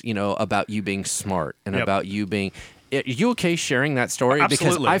things, about you being smart and about you being... Are you okay sharing that story?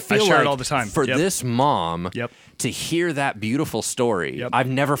 Absolutely. Because I feel share like it all the time. For this mom to hear that beautiful story, I've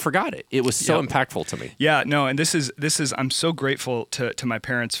never forgot it. It was so impactful to me. Yeah, no, and this is I'm so grateful to my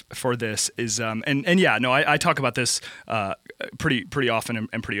parents for this. I talk about this pretty often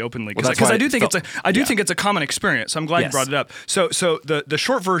and pretty openly because I do think it's a common experience. So I'm glad you brought it up. So the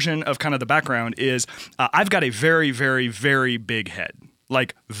short version of kind of the background is I've got a very, very, very big head.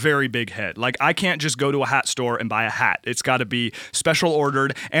 Like very big head. Like I can't just go to a hat store and buy a hat. It's got to be special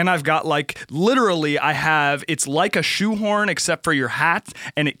ordered. And I've got it's like a shoehorn except for your hat,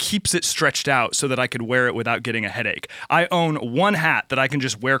 and it keeps it stretched out so that I could wear it without getting a headache. I own one hat that I can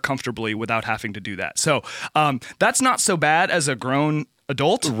just wear comfortably without having to do that. So that's not so bad as a grown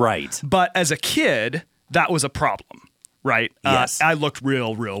adult. Right. But as a kid, that was a problem. Right? Yes. I looked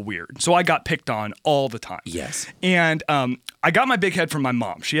real weird. So I got picked on all the time. Yes. And I got my big head from my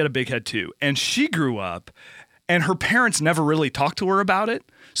mom. She had a big head too. And she grew up and her parents never really talked to her about it.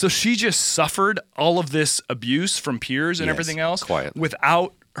 So she just suffered all of this abuse from peers and everything else quietly,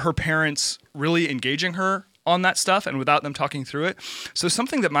 without her parents really engaging her on that stuff and without them talking through it. So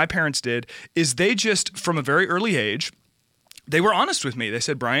something that my parents did is they just, from a very early age, they were honest with me. They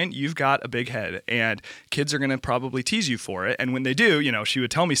said, Brian, you've got a big head and kids are going to probably tease you for it. And when they do, she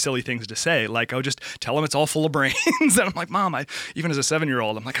would tell me silly things to say, like, oh, just tell them it's all full of brains. And I'm like, Mom, even as a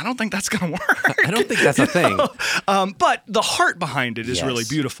 7-year-old, I'm like, I don't think that's going to work. I don't think that's a thing. But the heart behind it is really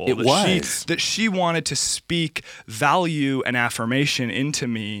beautiful. That she wanted to speak value and affirmation into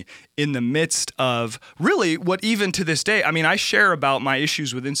me in the midst of really what even to this day, I share about my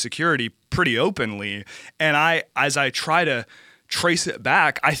issues with insecurity pretty openly. And as I try to trace it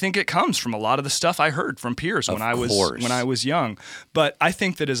back, I think it comes from a lot of the stuff I heard from peers when I was young. But I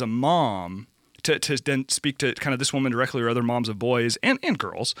think that as a mom, to then speak to kind of this woman directly or other moms of boys and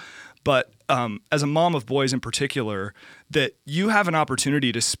girls, but as a mom of boys in particular, that you have an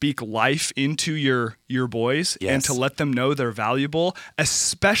opportunity to speak life into your boys and to let them know they're valuable,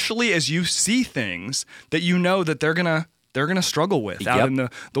 especially as you see things that that they're gonna struggle with out in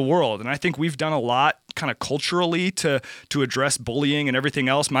the world. And I think we've done a lot kind of culturally to address bullying and everything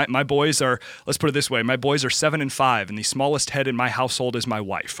else. My boys are, let's put it this way, my boys are 7 and 5, and the smallest head in my household is my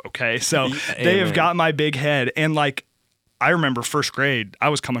wife. Okay. So they have got my big head. And I remember first grade, I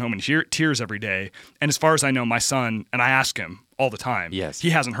was coming home in tears every day. And as far as I know, my son, and I ask him all the time,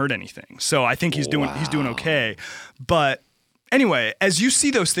 he hasn't heard anything. So I think he's doing okay. But anyway, as you see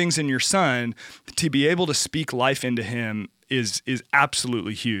those things in your son, to be able to speak life into him is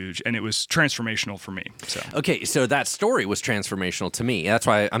absolutely huge, and it was transformational for me. So. Okay, so that story was transformational to me. That's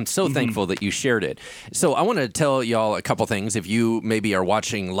why I'm so thankful that you shared it. So I want to tell y'all a couple things. If you maybe are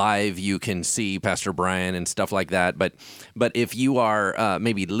watching live, you can see Pastor Brian and stuff like that. But if you are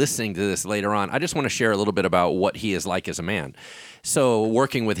maybe listening to this later on, I just want to share a little bit about what he is like as a man. So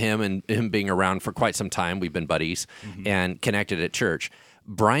working with him and him being around for quite some time, we've been buddies and connected at church.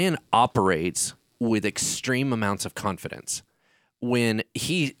 Brian operates with extreme amounts of confidence. when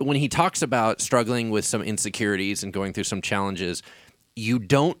he talks about struggling with some insecurities and going through some challenges, you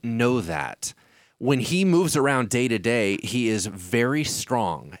don't know that. When he moves around day to day, he is very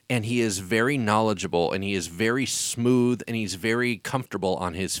strong and he is very knowledgeable and he is very smooth and he's very comfortable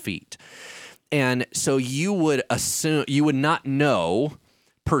on his feet. And so you would not know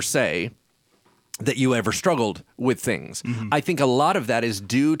per se that you ever struggled with things. Mm-hmm. I think a lot of that is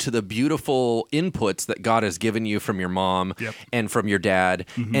due to the beautiful inputs that God has given you from your mom and from your dad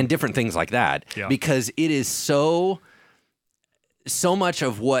and different things like that. Yeah. Because it is so much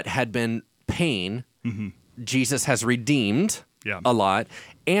of what had been pain, Jesus has redeemed a lot.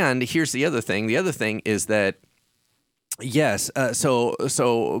 And here's the other thing. The other thing is that, yes,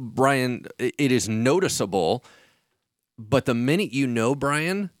 so Brian, it is noticeable, but the minute you know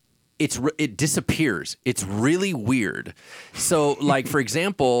Brian, it disappears. It's really weird. So, like, for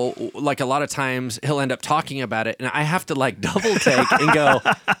example, like a lot of times he'll end up talking about it, and I have to like double take and go,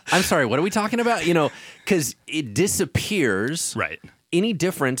 I'm sorry, what are we talking about? You know, because it disappears. Right. Any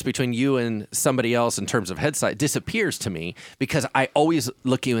difference between you and somebody else in terms of head size disappears to me because I always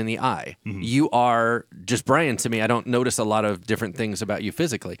look you in the eye. Mm-hmm. You are just Brian to me. I don't notice a lot of different things about you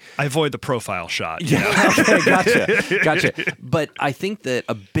physically. I avoid the profile shot. Yeah. Okay, gotcha. But I think that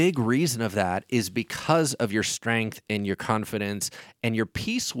a big reason of that is because of your strength and your confidence and your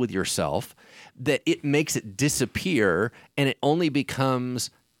peace with yourself, that it makes it disappear and it only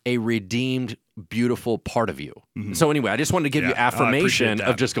becomes a redeemed, beautiful part of you. Mm-hmm. So anyway, I just wanted to give you affirmation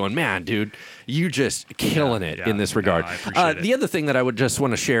of just going, man, dude, you just killing it in this regard. No, the other thing that I would just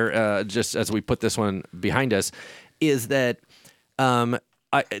want to share, just as we put this one behind us, is that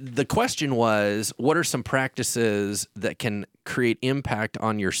the question was, what are some practices that can create impact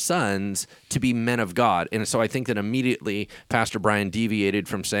on your sons to be men of God? And so I think that immediately Pastor Brian deviated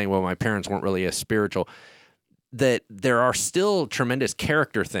from saying, well, my parents weren't really as spiritual, that there are still tremendous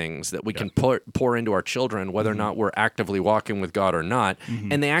character things that we can pour into our children, whether or not we're actively walking with God or not,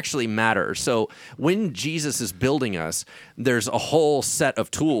 and they actually matter. So when Jesus is building us, there's a whole set of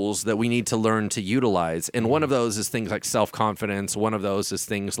tools that we need to learn to utilize, and one of those is things like self-confidence. One of those is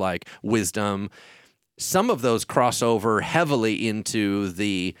things like wisdom. Some of those cross over heavily into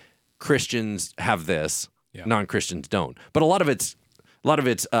the Christians have this, non-Christians don't. But a lot of it's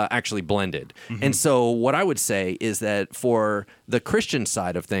actually blended. Mm-hmm. And so what I would say is that for the Christian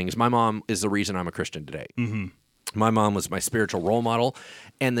side of things, my mom is the reason I'm a Christian today. Mm-hmm. My mom was my spiritual role model.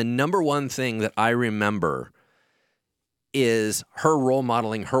 And the number one thing that I remember is her role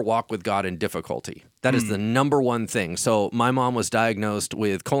modeling her walk with God in difficulty. That is the number one thing. So my mom was diagnosed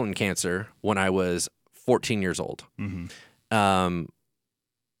with colon cancer when I was 14 years old. Mm-hmm.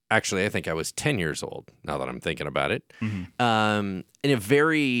 Actually, I think I was 10 years old, now that I'm thinking about it, in a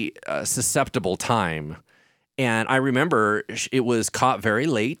very susceptible time. And I remember it was caught very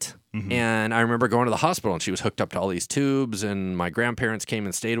late, and I remember going to the hospital, and she was hooked up to all these tubes, and my grandparents came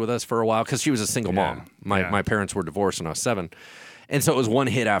and stayed with us for a while, because she was a single mom. My parents were divorced when I was 7. And so it was one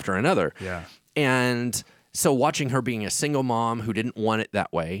hit after another. Yeah. And so watching her being a single mom who didn't want it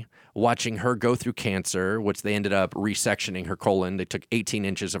that way, watching her go through cancer, which they ended up resectioning her colon. They took 18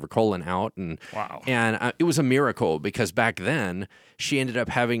 inches of her colon out. And it was a miracle, because back then she ended up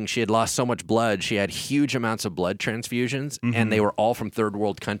she had lost so much blood. She had huge amounts of blood transfusions, and they were all from third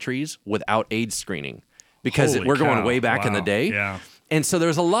world countries without AIDS screening, because we're going way back in the day. Yeah. And so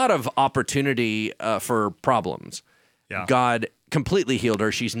there's a lot of opportunity for problems. Yeah. God completely healed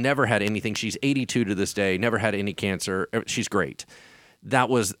her. She's never had anything. She's 82 to this day, never had any cancer. She's great. That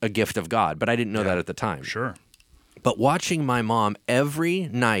was a gift of God, but I didn't know that at the time. Sure. But watching my mom, every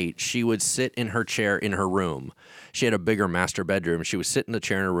night she would sit in her chair in her room. She had a bigger master bedroom. She would sit in the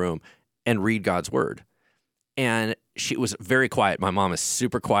chair in her room and read God's word. And she was very quiet. My mom is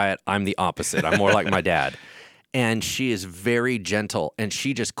super quiet. I'm the opposite. I'm more like my dad. And she is very gentle, and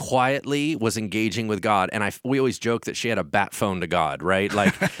she just quietly was engaging with God. And we always joke that she had a bat phone to God, right?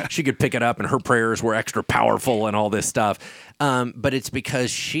 Like she could pick it up, and her prayers were extra powerful and all this stuff. But it's because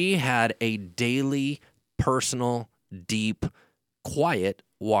she had a daily, personal, deep, quiet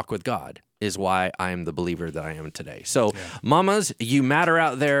walk with God is why I am the believer that I am today. So, mamas, you matter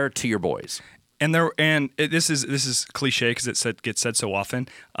out there to your boys. This is cliche because it gets said so often,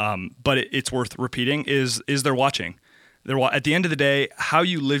 but it's worth repeating. Is they're watching. At the end of the day, how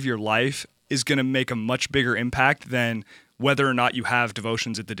you live your life is going to make a much bigger impact than whether or not you have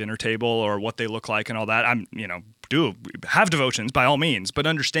devotions at the dinner table or what they look like and all that. I'm have devotions by all means, but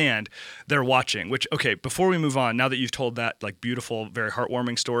understand they're watching. Which, okay, before we move on, now that you've told that like beautiful, very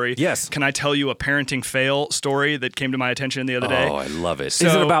heartwarming story, yes, can I tell you a parenting fail story that came to my attention the other day? Oh, I love it. So,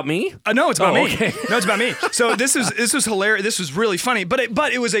 is it about me? No, it's about me. Okay. No, it's about me. So this was hilarious. This was really funny, but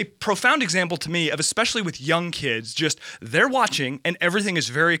it was a profound example to me of, especially with young kids, just they're watching and everything is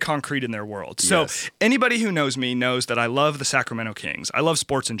very concrete in their world. So anybody who knows me knows that I love the Sacramento Kings. I love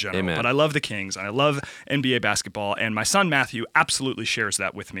sports in general, but I love the Kings and I love NBA basketball. And my son Matthew absolutely shares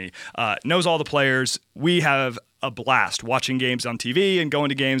that with me. Knows all the players. We have a blast watching games on TV and going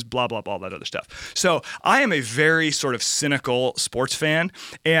to games, blah, blah, blah, that other stuff. So I am a very sort of cynical sports fan.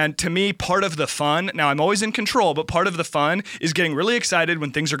 And to me, part of the fun, now I'm always in control, but part of the fun is getting really excited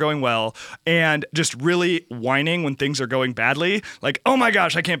when things are going well and just really whining when things are going badly. Like, oh my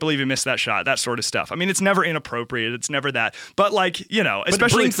gosh, I can't believe you missed that shot, that sort of stuff. I mean, it's never inappropriate. It's never that. But like, you know, especially.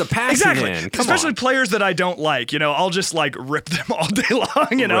 But it brings the passion exactly, in. Especially players that I don't like, you know, I'll just like rip them all day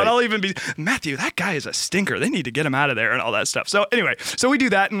long, you know, and I'll even be, Matthew, that guy is a stinker. They need to get him out of there and all that stuff. So anyway, so we do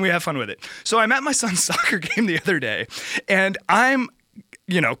that and we have fun with it. So I'm at my son's soccer game the other day and I'm,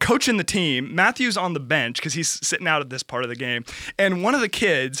 you know, coaching the team. Matthew's on the bench because he's sitting out at this part of the game. And one of the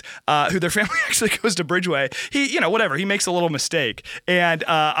kids, who their family actually goes to Bridgeway, he, you know, whatever, he makes a little mistake. And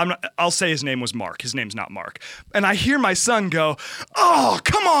I'll say his name was Mark. His name's not Mark. And I hear my son go, "Oh,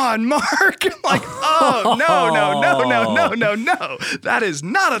 come on, Mark." I'm like, "Oh, no. That is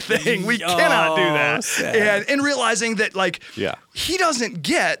not a thing. We cannot do that." Sad. And realizing that, like, he doesn't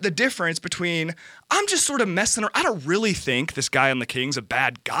get the difference between, I'm just sort of messing around. I don't really think this guy on the Kings a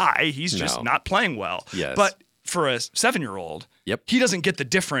bad guy. He's just not playing well. Yes. But for a 7-year-old, he doesn't get the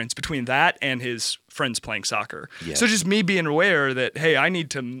difference between that and his friends playing soccer. Yes. So just me being aware that, hey, I need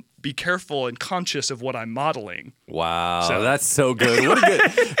to be careful and conscious of what I'm modeling. Wow, so that's so good. What a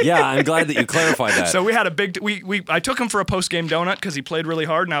good. Yeah, I'm glad that you clarified that. So we had a big. I took him for a post-game donut because he played really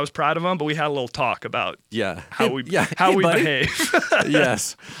hard and I was proud of him. But we had a little talk about how we behave.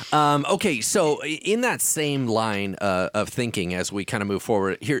 Yes. Okay. So in that same line of thinking, as we kind of move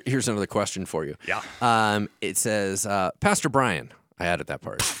forward, here's another question for you. Yeah. It says, Pastor Brian. I added that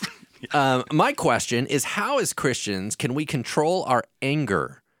part. My question is, how as Christians can we control our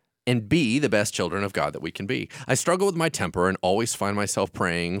anger and be the best children of God that we can be? I struggle with my temper and always find myself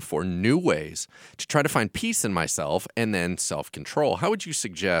praying for new ways to try to find peace in myself and then self-control. How would you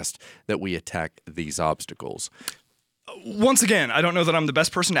suggest that we attack these obstacles? Once again, I don't know that I'm the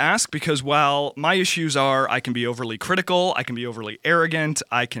best person to ask because while my issues are I can be overly critical, I can be overly arrogant,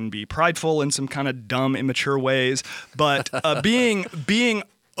 I can be prideful in some kind of dumb, immature ways, but being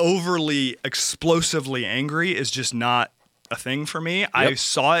overly explosively angry is just not a thing for me. I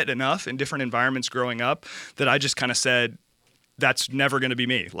saw it enough in different environments growing up that I just kind of said, that's never going to be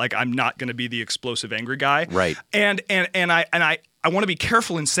me. Like, I'm not going to be the explosive angry guy. Right. And I want to be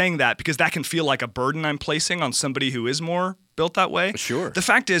careful in saying that because that can feel like a burden I'm placing on somebody who is more built that way. Sure. The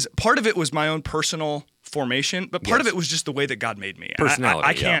fact is, part of it was my own personal formation, but part of it was just the way that God made me.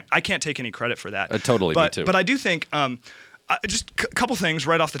 Personality. I can't take any credit for that. Totally, me too. But I do think just a couple things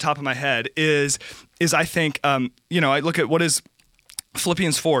right off the top of my head is I think I look at what is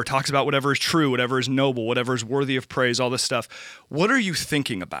Philippians 4 talks about whatever is true, whatever is noble, whatever is worthy of praise, all this stuff. What are you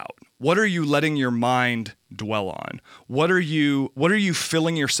thinking about? What are you letting your mind dwell on? What are you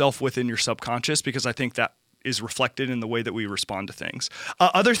filling yourself with in your subconscious? Because I think that is reflected in the way that we respond to things.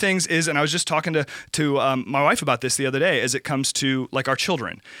 Other things is, and I was just talking to my wife about this the other day, as it comes to like our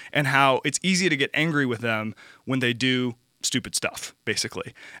children and how it's easy to get angry with them when they do stupid stuff,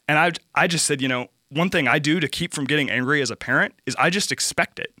 basically. And I just said, one thing I do to keep from getting angry as a parent is I just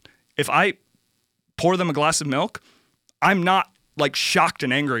expect it. If I pour them a glass of milk, I'm not like shocked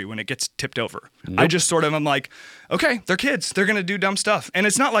and angry when it gets tipped over. Nope. I just sort of am like, okay, they're kids. They're going to do dumb stuff. And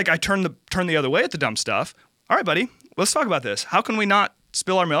it's not like I turn the other way at the dumb stuff. All right, buddy, let's talk about this. How can we not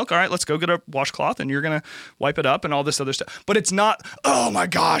spill our milk? All right, let's go get a washcloth and you're going to wipe it up and all this other stuff. But it's not, oh my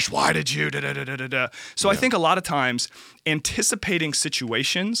gosh, why did you da-da-da-da-da-da. So I think a lot of times anticipating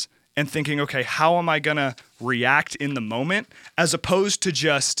situations and thinking, okay, how am I going to react in the moment, as opposed to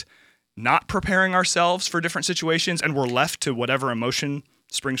just not preparing ourselves for different situations and we're left to whatever emotion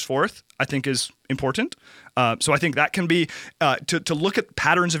springs forth, I think is important. So I think that can be to look at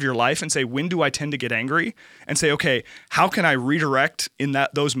patterns of your life and say, when do I tend to get angry? And say, okay, how can I redirect in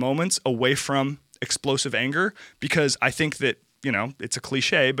those moments away from explosive anger? Because I think that, it's a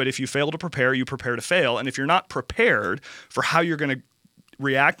cliche, but if you fail to prepare, you prepare to fail. And if you're not prepared for how you're going to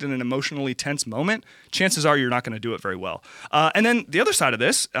react in an emotionally tense moment, chances are you're not going to do it very well. And then the other side of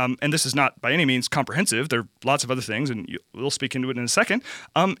this, and this is not by any means comprehensive, there are lots of other things, and we'll speak into it in a second,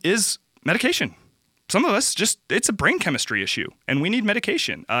 is medication. some of us it's a brain chemistry issue, and we need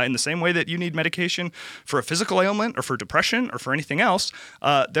medication. In the same way that you need medication for a physical ailment or for depression or for anything else,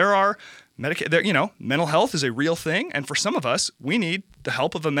 mental health is a real thing, and for some of us, we need the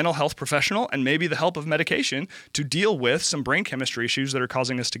help of a mental health professional and maybe the help of medication to deal with some brain chemistry issues that are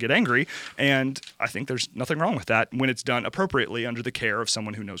causing us to get angry. And I think there's nothing wrong with that when it's done appropriately under the care of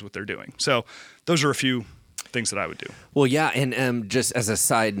someone who knows what they're doing. So those are a few things that I would do. Well, yeah, and just as a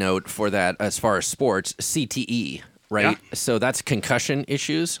side note for that, as far as sports, CTE, right? Yeah. So that's concussion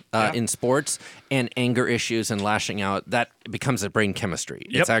issues in sports and anger issues and lashing out. That becomes a brain chemistry.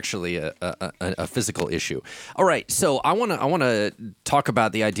 Yep. It's actually a physical issue. All right, so I want to talk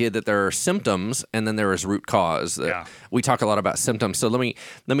about the idea that there are symptoms and then there is root cause. Yeah. We talk a lot about symptoms. So let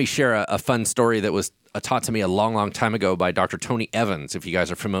me share a fun story that was taught to me a long, long time ago by Dr. Tony Evans. If you guys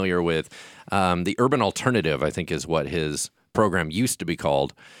are familiar with the Urban Alternative, I think is what his program used to be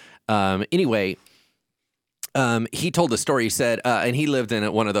called. Anyway. He told the story. He said, and he lived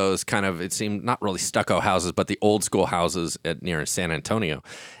in one of those kind of, it seemed not really stucco houses, but the old school houses near San Antonio.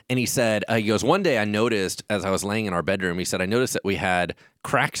 And he said, he goes, one day I noticed as I was laying in our bedroom, he said, I noticed that we had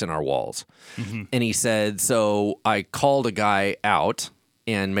cracks in our walls. Mm-hmm. And he said, so I called a guy out,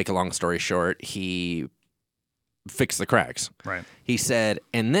 and make a long story short, he fixed the cracks. Right. He said,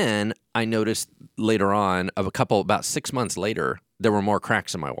 and then I noticed later on, about 6 months later, there were more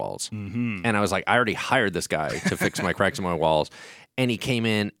cracks in my walls. Mm-hmm. And I was like, I already hired this guy to fix my cracks in my walls. And he came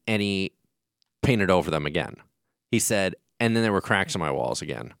in and he painted over them again. He said, and then there were cracks in my walls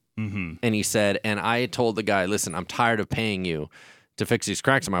again. Mm-hmm. And he said, and I told the guy, listen, I'm tired of paying you to fix these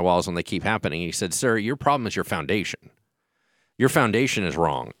cracks in my walls when they keep happening. He said, sir, your problem is your foundation. Your foundation is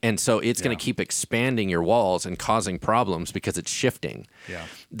wrong. And so it's going to keep expanding your walls and causing problems because it's shifting. Yeah.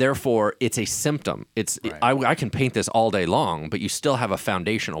 Therefore, it's a symptom. I can paint this all day long, but you still have a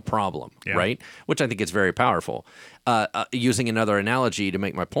foundational problem, right? Which I think is very powerful. Using another analogy to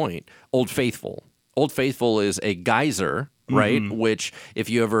make my point, Old Faithful. Old Faithful is a geyser, right? Mm-hmm. Which, if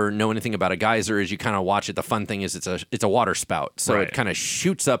you ever know anything about a geyser, is you kind of watch it. The fun thing is it's a water spout, so it kind of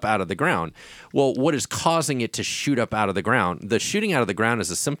shoots up out of the ground. Well, what is causing it to shoot up out of the ground? The shooting out of the ground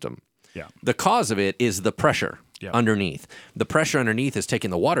is a symptom. Yeah. The cause of it is the pressure underneath. The pressure underneath is taking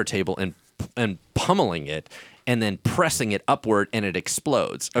the water table and pummeling it, and then pressing it upward, and it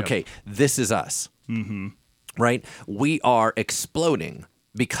explodes. Okay, this is us, right? We are exploding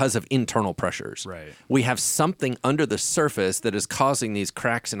because of internal pressures. Right. We have something under the surface that is causing these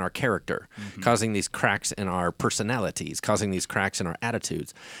cracks in our character, causing these cracks in our personalities, causing these cracks in our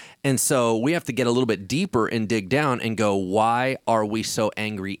attitudes. And so we have to get a little bit deeper and dig down and go, why are we so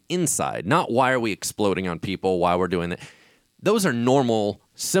angry inside? Not why are we exploding on people, why we're doing that. Those are normal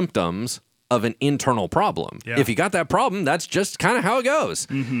symptoms of an internal problem. Yeah. If you got that problem, that's just kind of how it goes.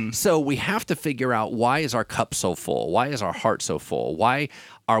 Mm-hmm. So we have to figure out, why is our cup so full? Why is our heart so full? Why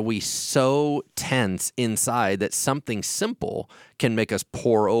are we so tense inside that something simple can make us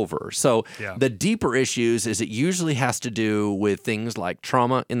pour over? So the deeper issues is it usually has to do with things like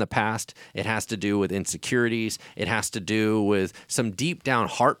trauma in the past. It has to do with insecurities. It has to do with some deep down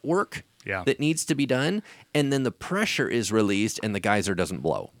heart work that needs to be done. And then the pressure is released and the geyser doesn't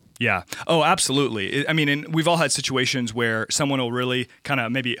blow. Yeah. Oh, absolutely. I mean, and we've all had situations where someone will really kind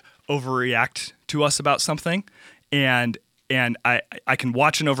of maybe overreact to us about something, and I can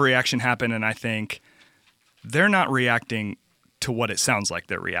watch an overreaction happen, and I think they're not reacting to what it sounds like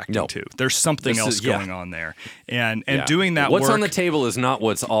they're reacting to. There's something else going on there. And doing that what's work, on the table is not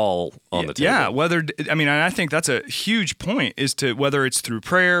what's all on the table. Yeah, and I think that's a huge point, is to whether it's through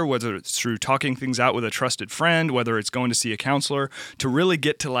prayer, whether it's through talking things out with a trusted friend, whether it's going to see a counselor, to really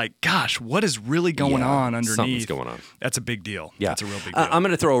get to like, gosh, what is really going on underneath? Something's going on. That's a big deal. Yeah. That's a real big deal. I'm going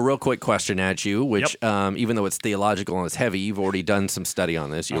to throw a real quick question at you, which even though it's theological and it's heavy, you've already done some study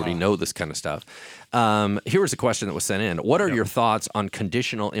on this. You already know this kind of stuff. Here was a question that was sent in. What are your thoughts on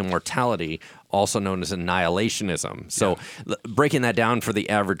conditional immortality, also known as annihilationism? So breaking that down for the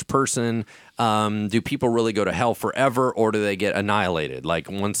average person, do people really go to hell forever, or do they get annihilated? Like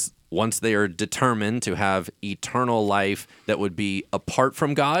once they are determined to have eternal life that would be apart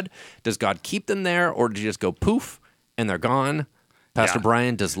from God, does God keep them there, or do you just go poof and they're gone? Pastor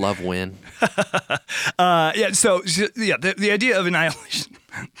Brian, does love win? The idea of annihilation.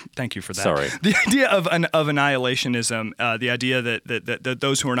 Thank you for that. Sorry. The idea of annihilationism, the idea that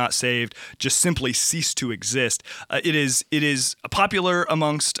those who are not saved just simply cease to exist, it is popular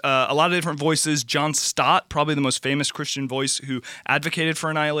amongst a lot of different voices. John Stott, probably the most famous Christian voice who advocated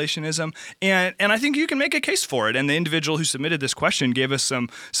for annihilationism, and I think you can make a case for it. And the individual who submitted this question gave us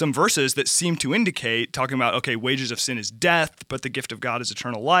some verses that seem to indicate, talking about, okay, wages of sin is death, but the gift of God is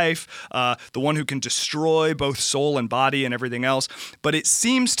eternal life. The one who can destroy both soul and body and everything else. But it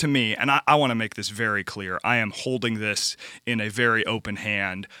seems to me, and I want to make this very clear, I am holding this in a very open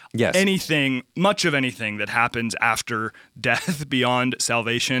hand. Yes. Much of anything that happens after death beyond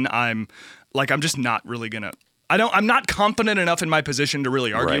salvation, I'm just not really going to... I'm not confident enough in my position to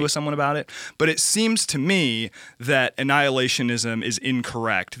really argue with someone about it, but it seems to me that annihilationism is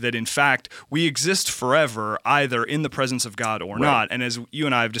incorrect, that in fact we exist forever either in the presence of God or not. And as you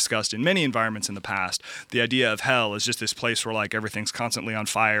and I have discussed in many environments in the past, the idea of hell is just this place where like everything's constantly on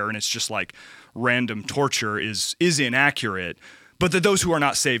fire and it's just like random torture is inaccurate, but that those who are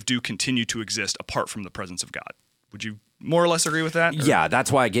not saved do continue to exist apart from the presence of God. Would you more or less agree with that? Or? Yeah,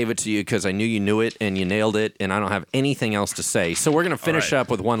 that's why I gave it to you, because I knew you knew it and you nailed it, and I don't have anything else to say. So we're going to finish up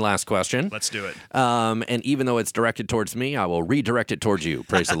with one last question. Let's do it. And even though it's directed towards me, I will redirect it towards you.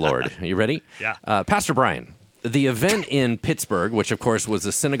 Praise the Lord. Are you ready? Yeah. Pastor Brian, the event in Pittsburgh, which of course was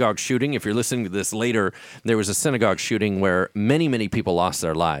a synagogue shooting. If you're listening to this later, there was a synagogue shooting where many, many people lost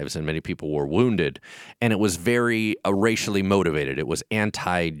their lives and many people were wounded. And it was very racially motivated. It was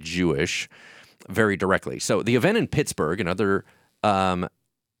anti-Jewish. Very directly. So the event in Pittsburgh and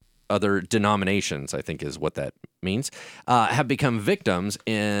other denominations, I think is what that means, have become victims,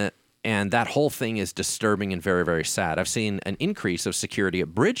 and that whole thing is disturbing and very, very sad. I've seen an increase of security at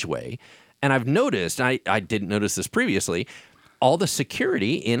Bridgeway, and I've noticed, I didn't notice this previously, all the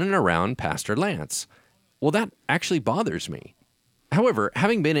security in and around Pastor Lance. Well, that actually bothers me. However,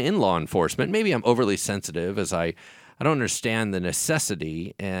 having been in law enforcement, maybe I'm overly sensitive as I don't understand the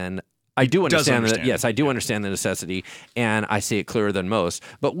necessity, and I do understand that. Yes, I do understand the necessity, and I see it clearer than most.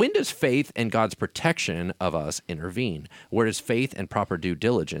 But when does faith and God's protection of us intervene? Where does faith and proper due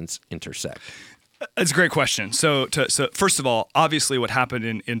diligence intersect? It's a great question. So first of all, obviously what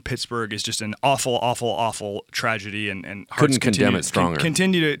happened in Pittsburgh is just an awful, awful, awful tragedy, and hearts couldn't condemn it stronger.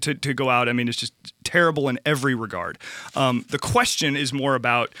 Continue to go out. I mean, it's just terrible in every regard. The question is more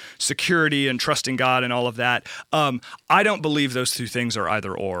about security and trusting God and all of that. I don't believe those two things are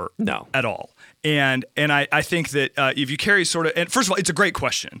either or at all. And I think that if you carry sort of, and first of all, it's a great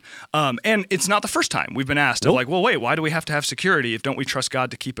question. And it's not the first time we've been asked, like, well, wait, why do we have to have security if don't we trust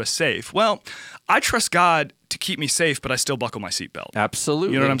God to keep us safe? Well, I trust God to keep me safe, but I still buckle my seatbelt.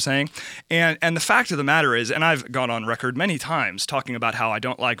 Absolutely. You know what I'm saying? And the fact of the matter is, and I've gone on record many times talking about how I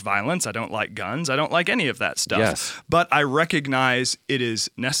don't like violence, I don't like guns, I don't like any of that stuff. Yes. But I recognize it is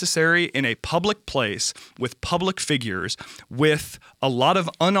necessary in a public place with public figures, with a lot of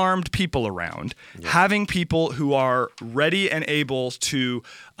unarmed people around, having people who are ready and able to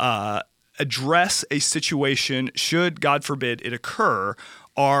address a situation should, God forbid, it occur,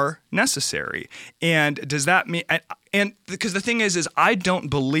 are necessary. And does that mean, and because the thing is I don't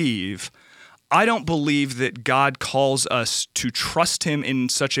believe that God calls us to trust him in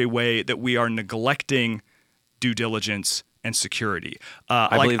such a way that we are neglecting due diligence and security.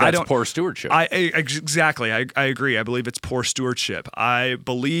 I believe that's poor stewardship. Exactly. I agree. I believe it's poor stewardship. I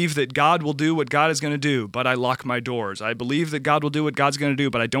believe that God will do what God is going to do, but I lock my doors. I believe that God will do what God's going to do,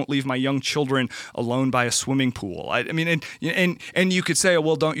 but I don't leave my young children alone by a swimming pool. I mean, and you could say,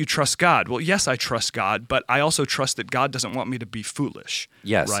 well, don't you trust God? Well, yes, I trust God, but I also trust that God doesn't want me to be foolish.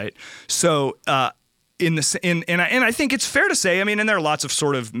 Yes. Right? So, and I think it's fair to say, I mean, and there are lots of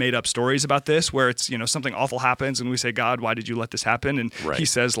sort of made up stories about this where it's, something awful happens and we say, God, why did you let this happen? And he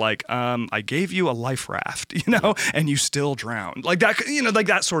says like, I gave you a life raft, and you still drowned, like that, like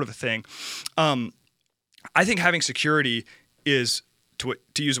that sort of a thing. I think having security is, to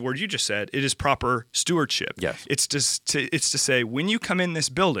use a word you just said, it is proper stewardship. Yes. It's to say, when you come in this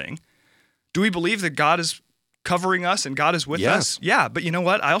building, do we believe that God is covering us and God is with us? Yeah, but you know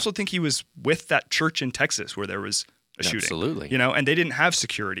what? I also think he was with that church in Texas where there was a shooting. Absolutely. And they didn't have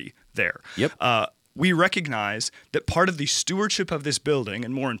security there. Yep. We recognize that part of the stewardship of this building,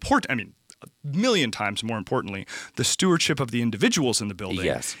 and more important, a million times more importantly, the stewardship of the individuals in the building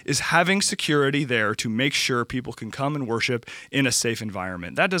is having security there to make sure people can come and worship in a safe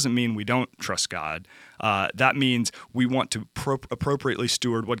environment. That doesn't mean we don't trust God. That means we want to appropriately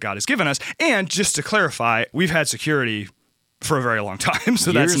steward what God has given us. And just to clarify, we've had security for a very long time.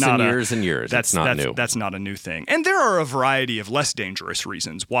 So years that's not years and years. That's not new. new. That's not a new thing. And there are a variety of less dangerous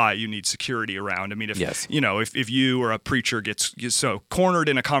reasons why you need security around. I mean, if if you or a preacher gets so cornered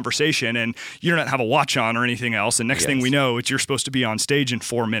in a conversation and you don't have a watch on or anything else, and next thing we know, you're supposed to be on stage in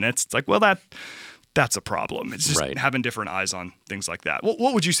 4 minutes. It's like, well, that's a problem. It's just having different eyes on things like that.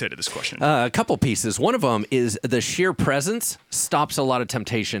 What would you say to this question? A couple pieces. One of them is the sheer presence stops a lot of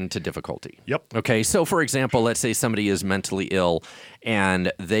temptation to difficulty. Yep. Okay. So, for example, let's say somebody is mentally ill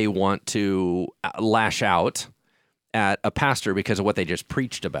and they want to lash out at a pastor because of what they just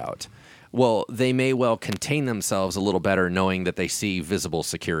preached about. Well, they may well contain themselves a little better knowing that they see visible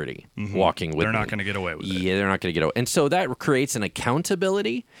security walking with them. They're not going to get away with it. Yeah, they're not going to get away. And so that creates an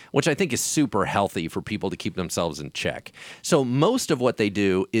accountability, which I think is super healthy for people to keep themselves in check. So most of what they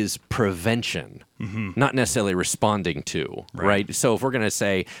do is prevention, not necessarily responding to, right? So if we're going to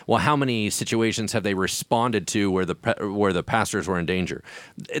say, well, how many situations have they responded to where the pastors were in danger?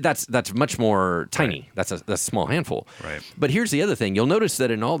 That's much more tiny. That's a small handful. Right. But here's the other thing. You'll notice that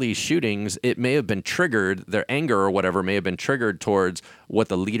in all these shootings, it may have been triggered, their anger or whatever may have been triggered towards what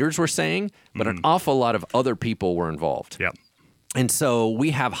the leaders were saying, but an awful lot of other people were involved. Yep. And so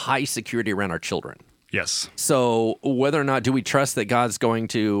we have high security around our children. Yes. So whether or not do we trust that God's going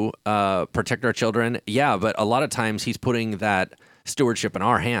to protect our children? Yeah, but a lot of times he's putting that stewardship in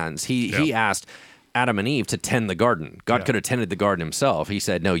our hands. He asked Adam and Eve to tend the garden. God could have tended the garden himself. He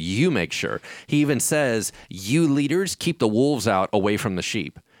said, no, you make sure. He even says, you leaders keep the wolves out away from the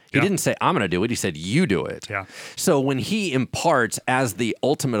sheep. He didn't say, I'm going to do it. He said, you do it. Yeah. So when he imparts as the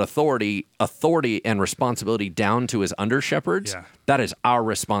ultimate authority and responsibility down to his under shepherds, that is our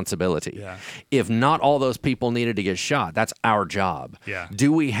responsibility. Yeah. If not all those people needed to get shot, that's our job. Yeah.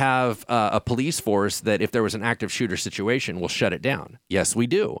 Do we have a police force that if there was an active shooter situation will shut it down? Yes, we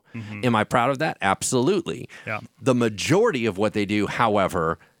do. Am I proud of that? Absolutely. Yeah. The majority of what they do,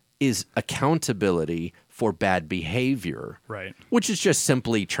 however, is accountability for bad behavior, right? Which is just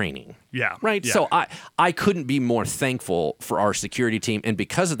simply training. Yeah. Right. Yeah. So I couldn't be more thankful for our security team. And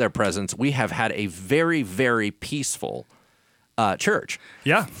because of their presence, we have had a very, very peaceful church.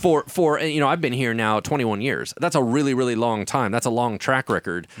 Yeah. For I've been here now 21 years. That's a really, really long time. That's a long track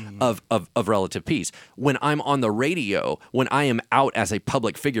record of relative peace. When I'm on the radio, when I am out as a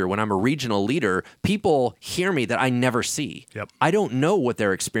public figure, when I'm a regional leader, people hear me that I never see. Yep. I don't know what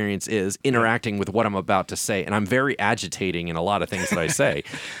their experience is interacting with what I'm about to say, and I'm very agitating in a lot of things that I say.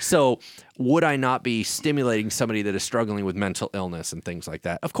 So would I not be stimulating somebody that is struggling with mental illness and things like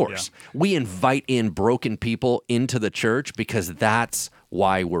that? Of course. Yeah. We invite in broken people into the church because that's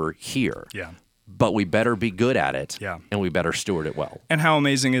why we're here. Yeah. But we better be good at it. Yeah. And we better steward it well. And how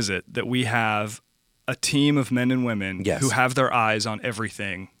amazing is it that we have a team of men and women Yes. who have their eyes on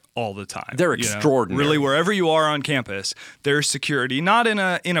everything all the time. They're extraordinary. Really, wherever you are on campus, there's security, not in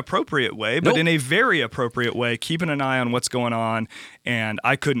an inappropriate way, but in a very appropriate way, keeping an eye on what's going on. And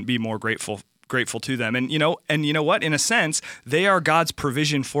I couldn't be more grateful to them. And you know what? In a sense, they are God's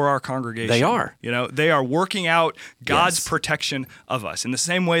provision for our congregation. They are. They are working out God's protection of us in the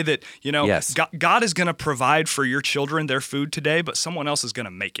same way that, God is going to provide for your children their food today, but someone else is going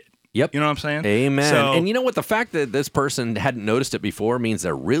to make it. Yep. You know what I'm saying? Amen. So, and you know what? The fact that this person hadn't noticed it before means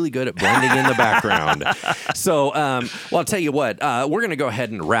they're really good at blending in the background. So, I'll tell you what, we're going to go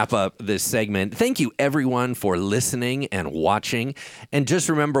ahead and wrap up this segment. Thank you, everyone, for listening and watching. And just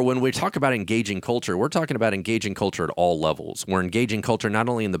remember, when we talk about engaging culture, we're talking about engaging culture at all levels. We're engaging culture not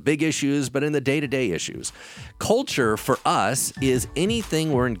only in the big issues, but in the day-to-day issues. Culture, for us, is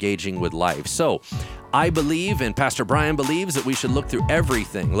anything we're engaging with life. So, I believe, and Pastor Brian believes, that we should look at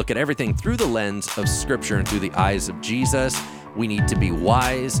everything through the lens of Scripture and through the eyes of Jesus. We need to be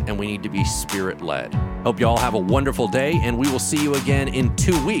wise, and we need to be Spirit-led. Hope you all have a wonderful day, and we will see you again in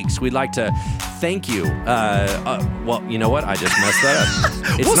 2 weeks. We'd like to thank you. Well, you know what? I just messed that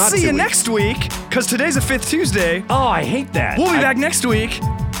up. We'll see you next week, because today's a Fifth Tuesday. Oh, I hate that. We'll be back next week.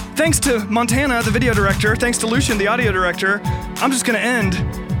 Thanks to Montana, the video director. Thanks to Lucian, the audio director. I'm just going to end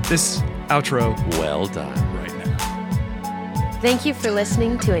this outro. Well done. Right now. Thank you for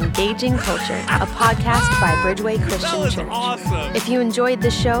listening to Engaging Culture, a podcast by Bridgeway Christian Church. Awesome. If you enjoyed the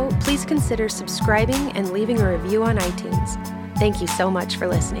show, please consider subscribing and leaving a review on iTunes. Thank you so much for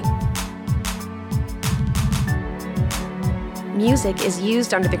listening. Music is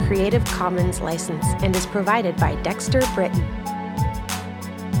used under the Creative Commons license and is provided by Dexter Britton.